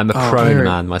 I'm a prone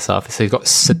man myself. So you've got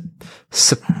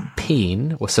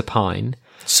supine or supine.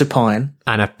 Supine.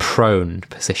 And a prone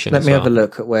position. Let me have a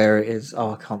look at where it is.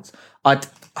 Oh, I can't.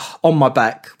 On my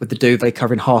back with the duvet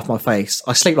covering half my face.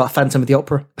 I sleep like Phantom of the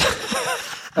Opera.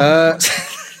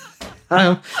 Hang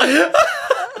on.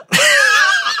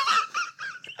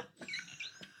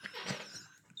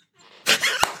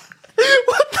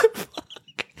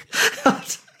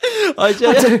 I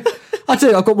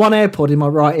do. I've got one AirPod in my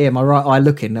right ear, my right eye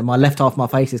looking, and my left half of my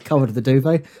face is covered with the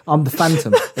duvet. I'm the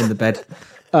Phantom in the bed.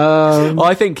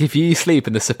 I think if you sleep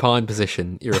in the supine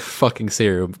position, you're a fucking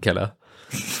serial killer.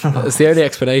 That's the only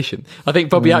explanation. I think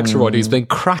Bobby Axelrod, who's been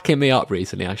cracking me up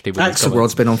recently, actually.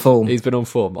 Axelrod's been on form. He's been on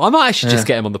form. I might actually just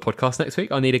get him on the podcast next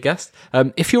week. I need a guest.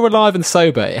 If you're alive and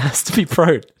sober, it has to be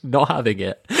prone, not having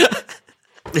it.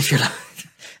 If you're like,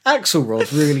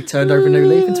 Axelrod's really turned over a new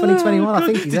leaf in 2021. I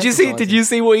think he's Did you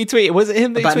see what he tweeted? Was it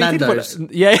him that about tweeted? Nando's?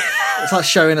 Yeah. It's like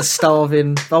showing a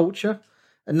starving vulture.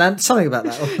 And then something about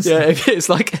that. Yeah, it's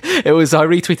like it was. I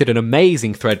retweeted an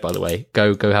amazing thread, by the way.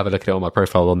 Go have a look at it on my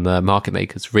profile on the Market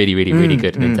Makers. Really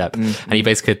good and in depth. And he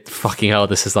basically fucking hell.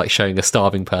 This is like showing a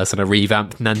starving person a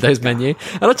revamped Nando's menu.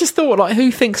 And I just thought, like,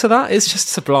 who thinks of that? It's just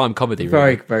sublime comedy.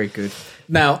 Really. Very good.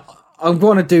 Now I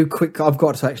want to do quick. I've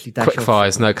got to actually dash quick off.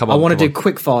 fires. No, come on. I want to do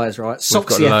quick fires. Right,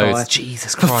 Soxy FI.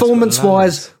 Jesus Christ. Performance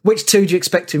wise, which two do you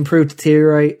expect to improve,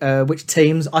 deteriorate? Which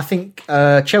teams? I think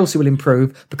Chelsea will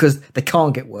improve because they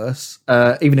can't get worse,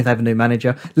 even if they have a new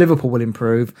manager. Liverpool will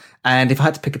improve, and if I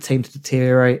had to pick a team to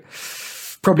deteriorate,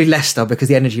 probably Leicester because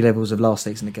the energy levels of last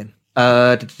season again.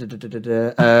 FI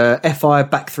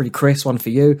back three. Chris, one for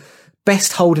you.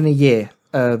 Best hold in a year: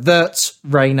 Wirtz,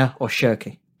 Reina, or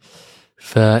Shirky.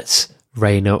 Wirtz,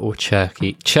 Reina, or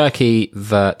Cherky? Cherky,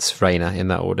 Wirtz, Reina in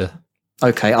that order.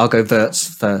 Okay, I'll go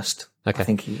Wirtz first. Okay, I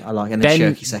think I like, and then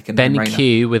Shirky second. Ben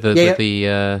Q with a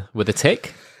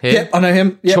tick. Here. Yep, I know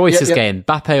him. Choices again: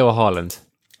 Mbappe or Haaland?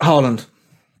 Haaland.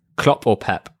 Klopp or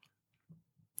Pep?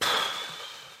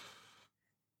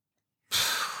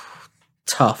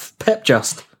 Tough. Pep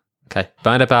just. Okay,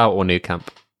 Bernabeu or Nou Camp?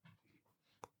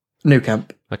 Nou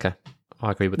Camp. Okay.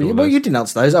 I agree with all of Well, those. you didn't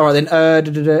answer those. All right, then.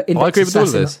 Index I agree with all of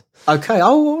Assassin. those. Okay.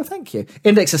 Oh, well, thank you.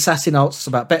 Index Assassin asks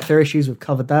about Betfair issues. We've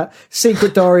covered that.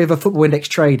 Secret Diary of a Football Index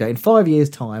Trader. In 5 years'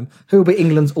 time, who will be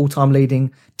England's all-time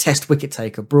leading Test wicket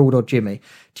taker, Broad or Jimmy?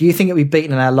 Do you think it'll be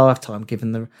beaten in our lifetime,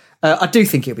 given the... I do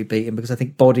think it'll be beaten because I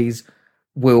think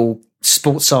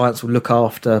sports science will look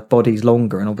after bodies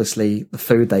longer, and obviously the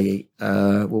food they eat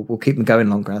will keep them going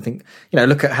longer. And I think,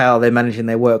 look at how they're managing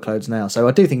their workloads now. So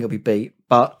I do think it'll be beat,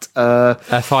 but...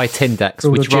 FI Tindex,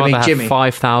 would you rather have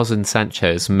 5,000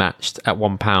 Sanchos matched at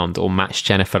 £1 or match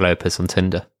Jennifer Lopez on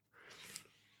Tinder?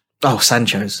 Oh,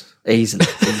 Sancho's.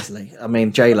 Easily. I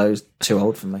mean, J-Lo's too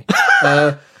old for me.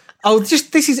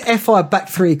 This is FI back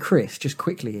 3 Chris, just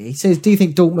quickly. He says, do you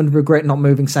think Dortmund regret not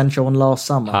moving Sancho on last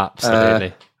summer?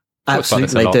 Absolutely.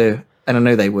 Absolutely they do. And I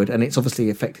know they would. And it's obviously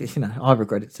affected, I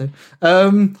regret it too.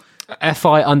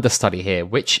 FI understudy here,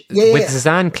 which with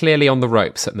Zidane clearly on the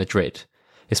ropes at Madrid,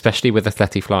 especially with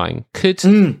Atleti flying,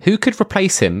 who could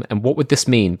replace him, and what would this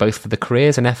mean both for the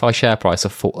careers and FI share price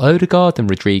of for Odegaard and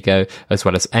Rodrigo, as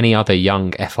well as any other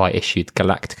young FI issued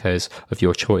Galacticos of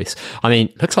your choice? I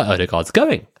mean, looks like Odegaard's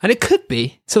going, and it could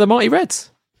be to the Mighty Reds.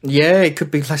 Yeah, it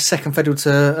could be like second fiddle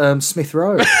to Smith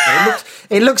Rowe.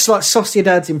 It looks like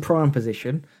Sociedad's in prime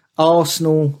position,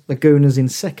 Arsenal, the Gooners in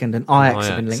second, and Ajax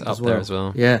have been linked up as well. there as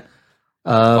well. Yeah,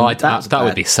 that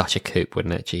would be such a coup,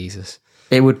 wouldn't it? Jesus,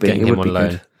 it would be. Getting him on loan.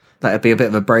 Good. That'd be a bit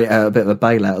of a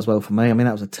bailout as well for me. I mean,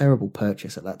 that was a terrible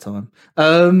purchase at that time.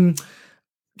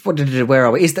 Where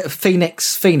are we? Is that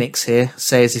Phoenix here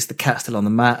says, is the cat still on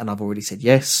the mat? And I've already said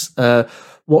yes.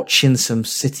 Watching some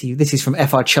City. This is from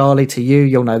FI Charlie to you.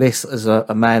 You'll know this as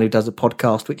a man who does a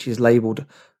podcast which is labelled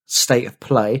State of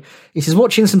Play. He says,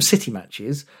 watching some City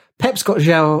matches, Pep's got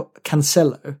João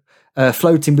Cancelo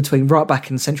floating between right back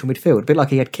and central midfield, a bit like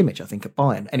he had Kimmich, I think, at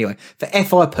Bayern. Anyway, for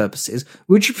FI purposes,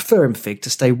 would you prefer him, Fig, to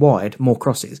stay wide, more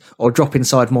crosses, or drop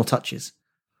inside, more touches?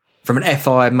 From an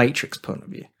FI matrix point of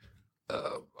view.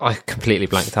 I completely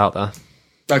blanked out there.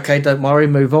 Okay, don't worry,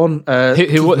 move on.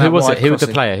 Who was it? Who was the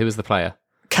player? Who was the player?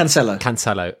 Cancelo.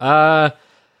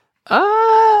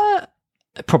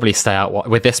 Probably stay out wide.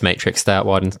 With this matrix, stay out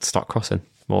wide and start crossing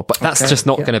more. But that's just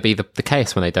not going to be the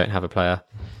case when they don't have a player.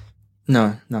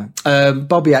 No.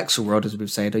 Bobby Axelrod, as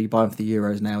we've said, are you buying for the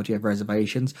Euros now? Do you have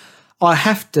reservations? I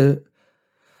have to...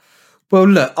 Well,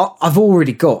 look, I've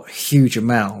already got a huge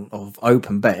amount of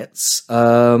open bets.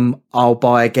 I'll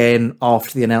buy again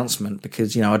after the announcement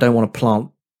because, I don't want to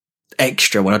plant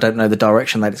extra when I don't know the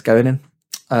direction that it's going in.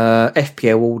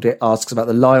 FPL Audit asks about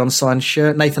the Lyon signed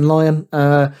shirt. Nathan Lyon,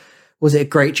 was it a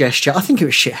great gesture? I think it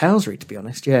was shithousery, to be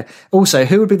honest, yeah. Also,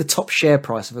 who would be the top share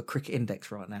price of a cricket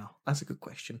index right now? That's a good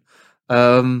question.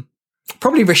 Probably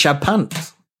Rishabh Pant,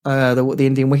 the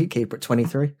Indian wicketkeeper at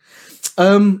 23.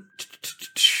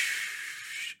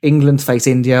 England face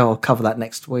India. I'll cover that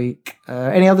next week.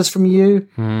 Any others from you?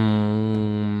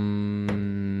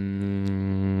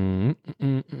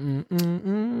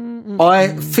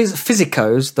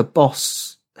 Physicos, the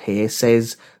boss here,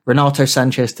 says Renato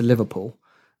Sanchez to Liverpool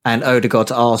and Odegaard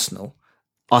to Arsenal.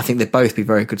 I think they'd both be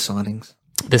very good signings.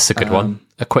 This is a good one.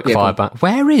 A quick fire back.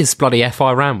 Where is bloody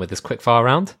FI Ram with this quick fire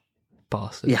round?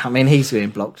 Bastard. Yeah, I mean, he's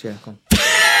being blocked. Yeah, go on.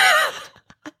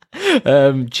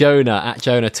 Jonah at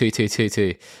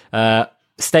Jonah2222.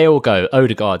 Stay or go?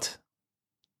 Odegaard.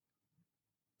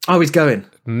 Oh, he's going.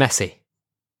 Messi.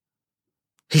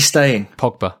 He's staying.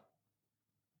 Pogba.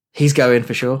 He's going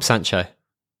for sure. Sancho.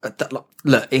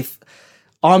 Look, if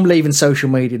I'm leaving social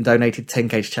media and donated 10k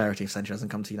to charity if Sancho doesn't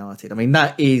come to United, I mean,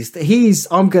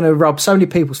 I'm going to rub so many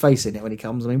people's face in it when he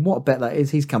comes. I mean, what a bet that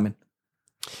is. He's coming.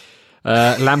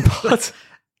 Lampard.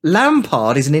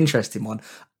 Lampard is an interesting one.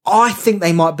 I think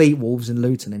they might beat Wolves and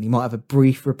Luton and he might have a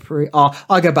brief reprieve.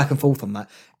 I go back and forth on that.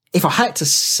 If I had to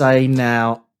say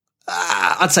now,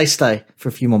 I'd say stay for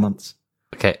a few more months.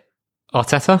 Okay.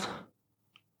 Arteta?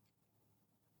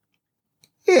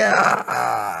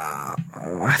 Yeah,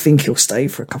 I think he'll stay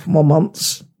for a couple more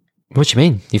months. What do you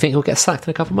mean? You think he'll get sacked in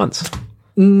a couple of months?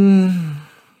 I'm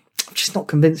just not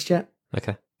convinced yet.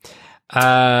 Okay.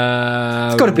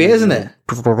 It's got to be, isn't it?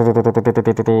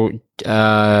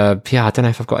 Yeah, I don't know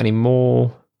if I've got any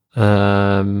more.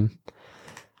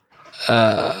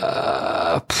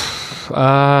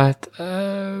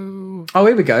 Oh,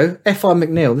 here we go. F.I.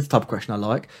 McNeil, this type of question I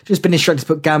like. Just been instructed to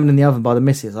put gammon in the oven by the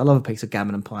missus. I love a piece of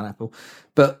gammon and pineapple.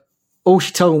 But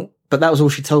that was all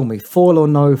she told me. Foil or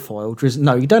no foil?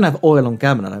 No, you don't have oil on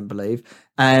gammon, I don't believe.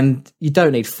 And you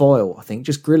don't need foil, I think.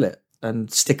 Just grill it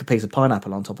and stick a piece of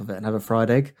pineapple on top of it and have a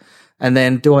fried egg. And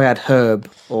then do I add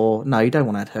herb or... No, you don't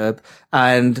want to add herb.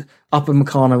 And upper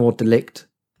Meccano or Delict,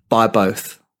 buy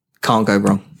both. Can't go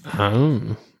wrong.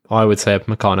 Oh. I would say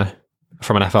Meccano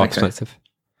from an FL perspective.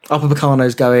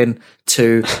 Upamecano's going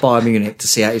to Bayern Munich to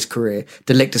see out his career.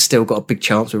 De Ligt has still got a big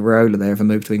chance with Raiola there if he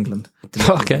moved to England.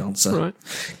 Okay, right.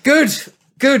 Good,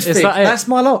 Vic. That That's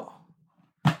my lot.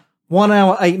 1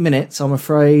 hour, 8 minutes. I'm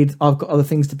afraid I've got other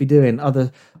things to be doing,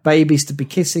 other babies to be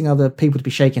kissing, other people to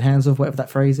be shaking hands with, whatever that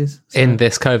phrase is. So. In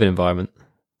this COVID environment.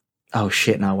 Oh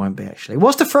shit! No, I won't be actually.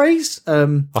 What's the phrase?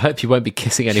 I hope you won't be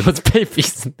kissing anyone's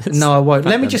babies. No, I won't.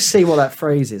 Let me just see what that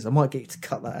phrase is. I might get you to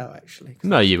cut that out. Actually,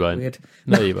 no, you won't. Weird.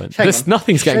 No, you won't.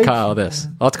 Nothing's getting cut out of this.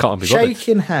 I can't be bothered.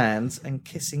 Shaking hands and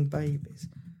kissing babies.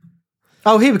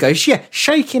 Oh, here we go. Yeah,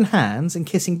 shaking hands and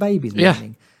kissing babies.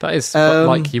 Meaning. That is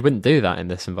like you wouldn't do that in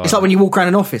this environment. It's like when you walk around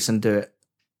an office and do it.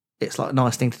 It's like a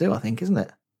nice thing to do, I think, isn't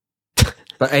it?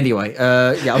 But anyway,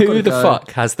 yeah. Who the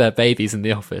fuck has their babies in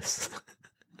the office?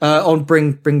 On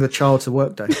bring the child to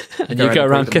work day, and you go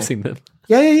around kissing them.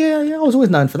 Yeah. I was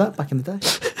always known for that back in the day.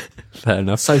 Fair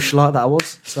enough. Socialite that I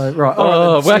was. So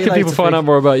right. Where can people find out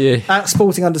more about you? At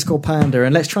Sporting_Panda,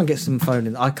 and let's try and get some phone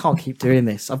in. I can't keep doing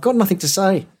this. I've got nothing to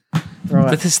say. Right.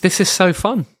 But this is so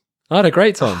fun. I had a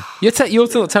great time. You're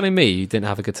not telling me you didn't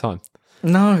have a good time.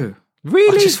 No.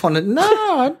 Really? I just want to.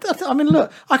 No. I mean,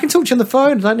 look. I can talk to you on the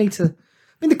phone. I don't need to. I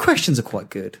mean, the questions are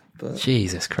quite good. But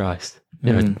Jesus Christ,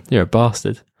 you're a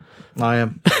bastard. I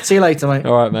am. See you later, mate.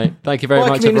 All right, mate. Thank you very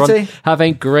much, community. everyone. Have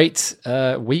a great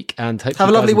week and hope have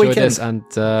you a lovely guys enjoyed weekend.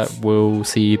 this. And we'll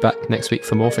see you back next week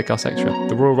for more Thick Ass Extra.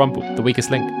 The Royal Rumble, the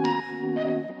weakest link.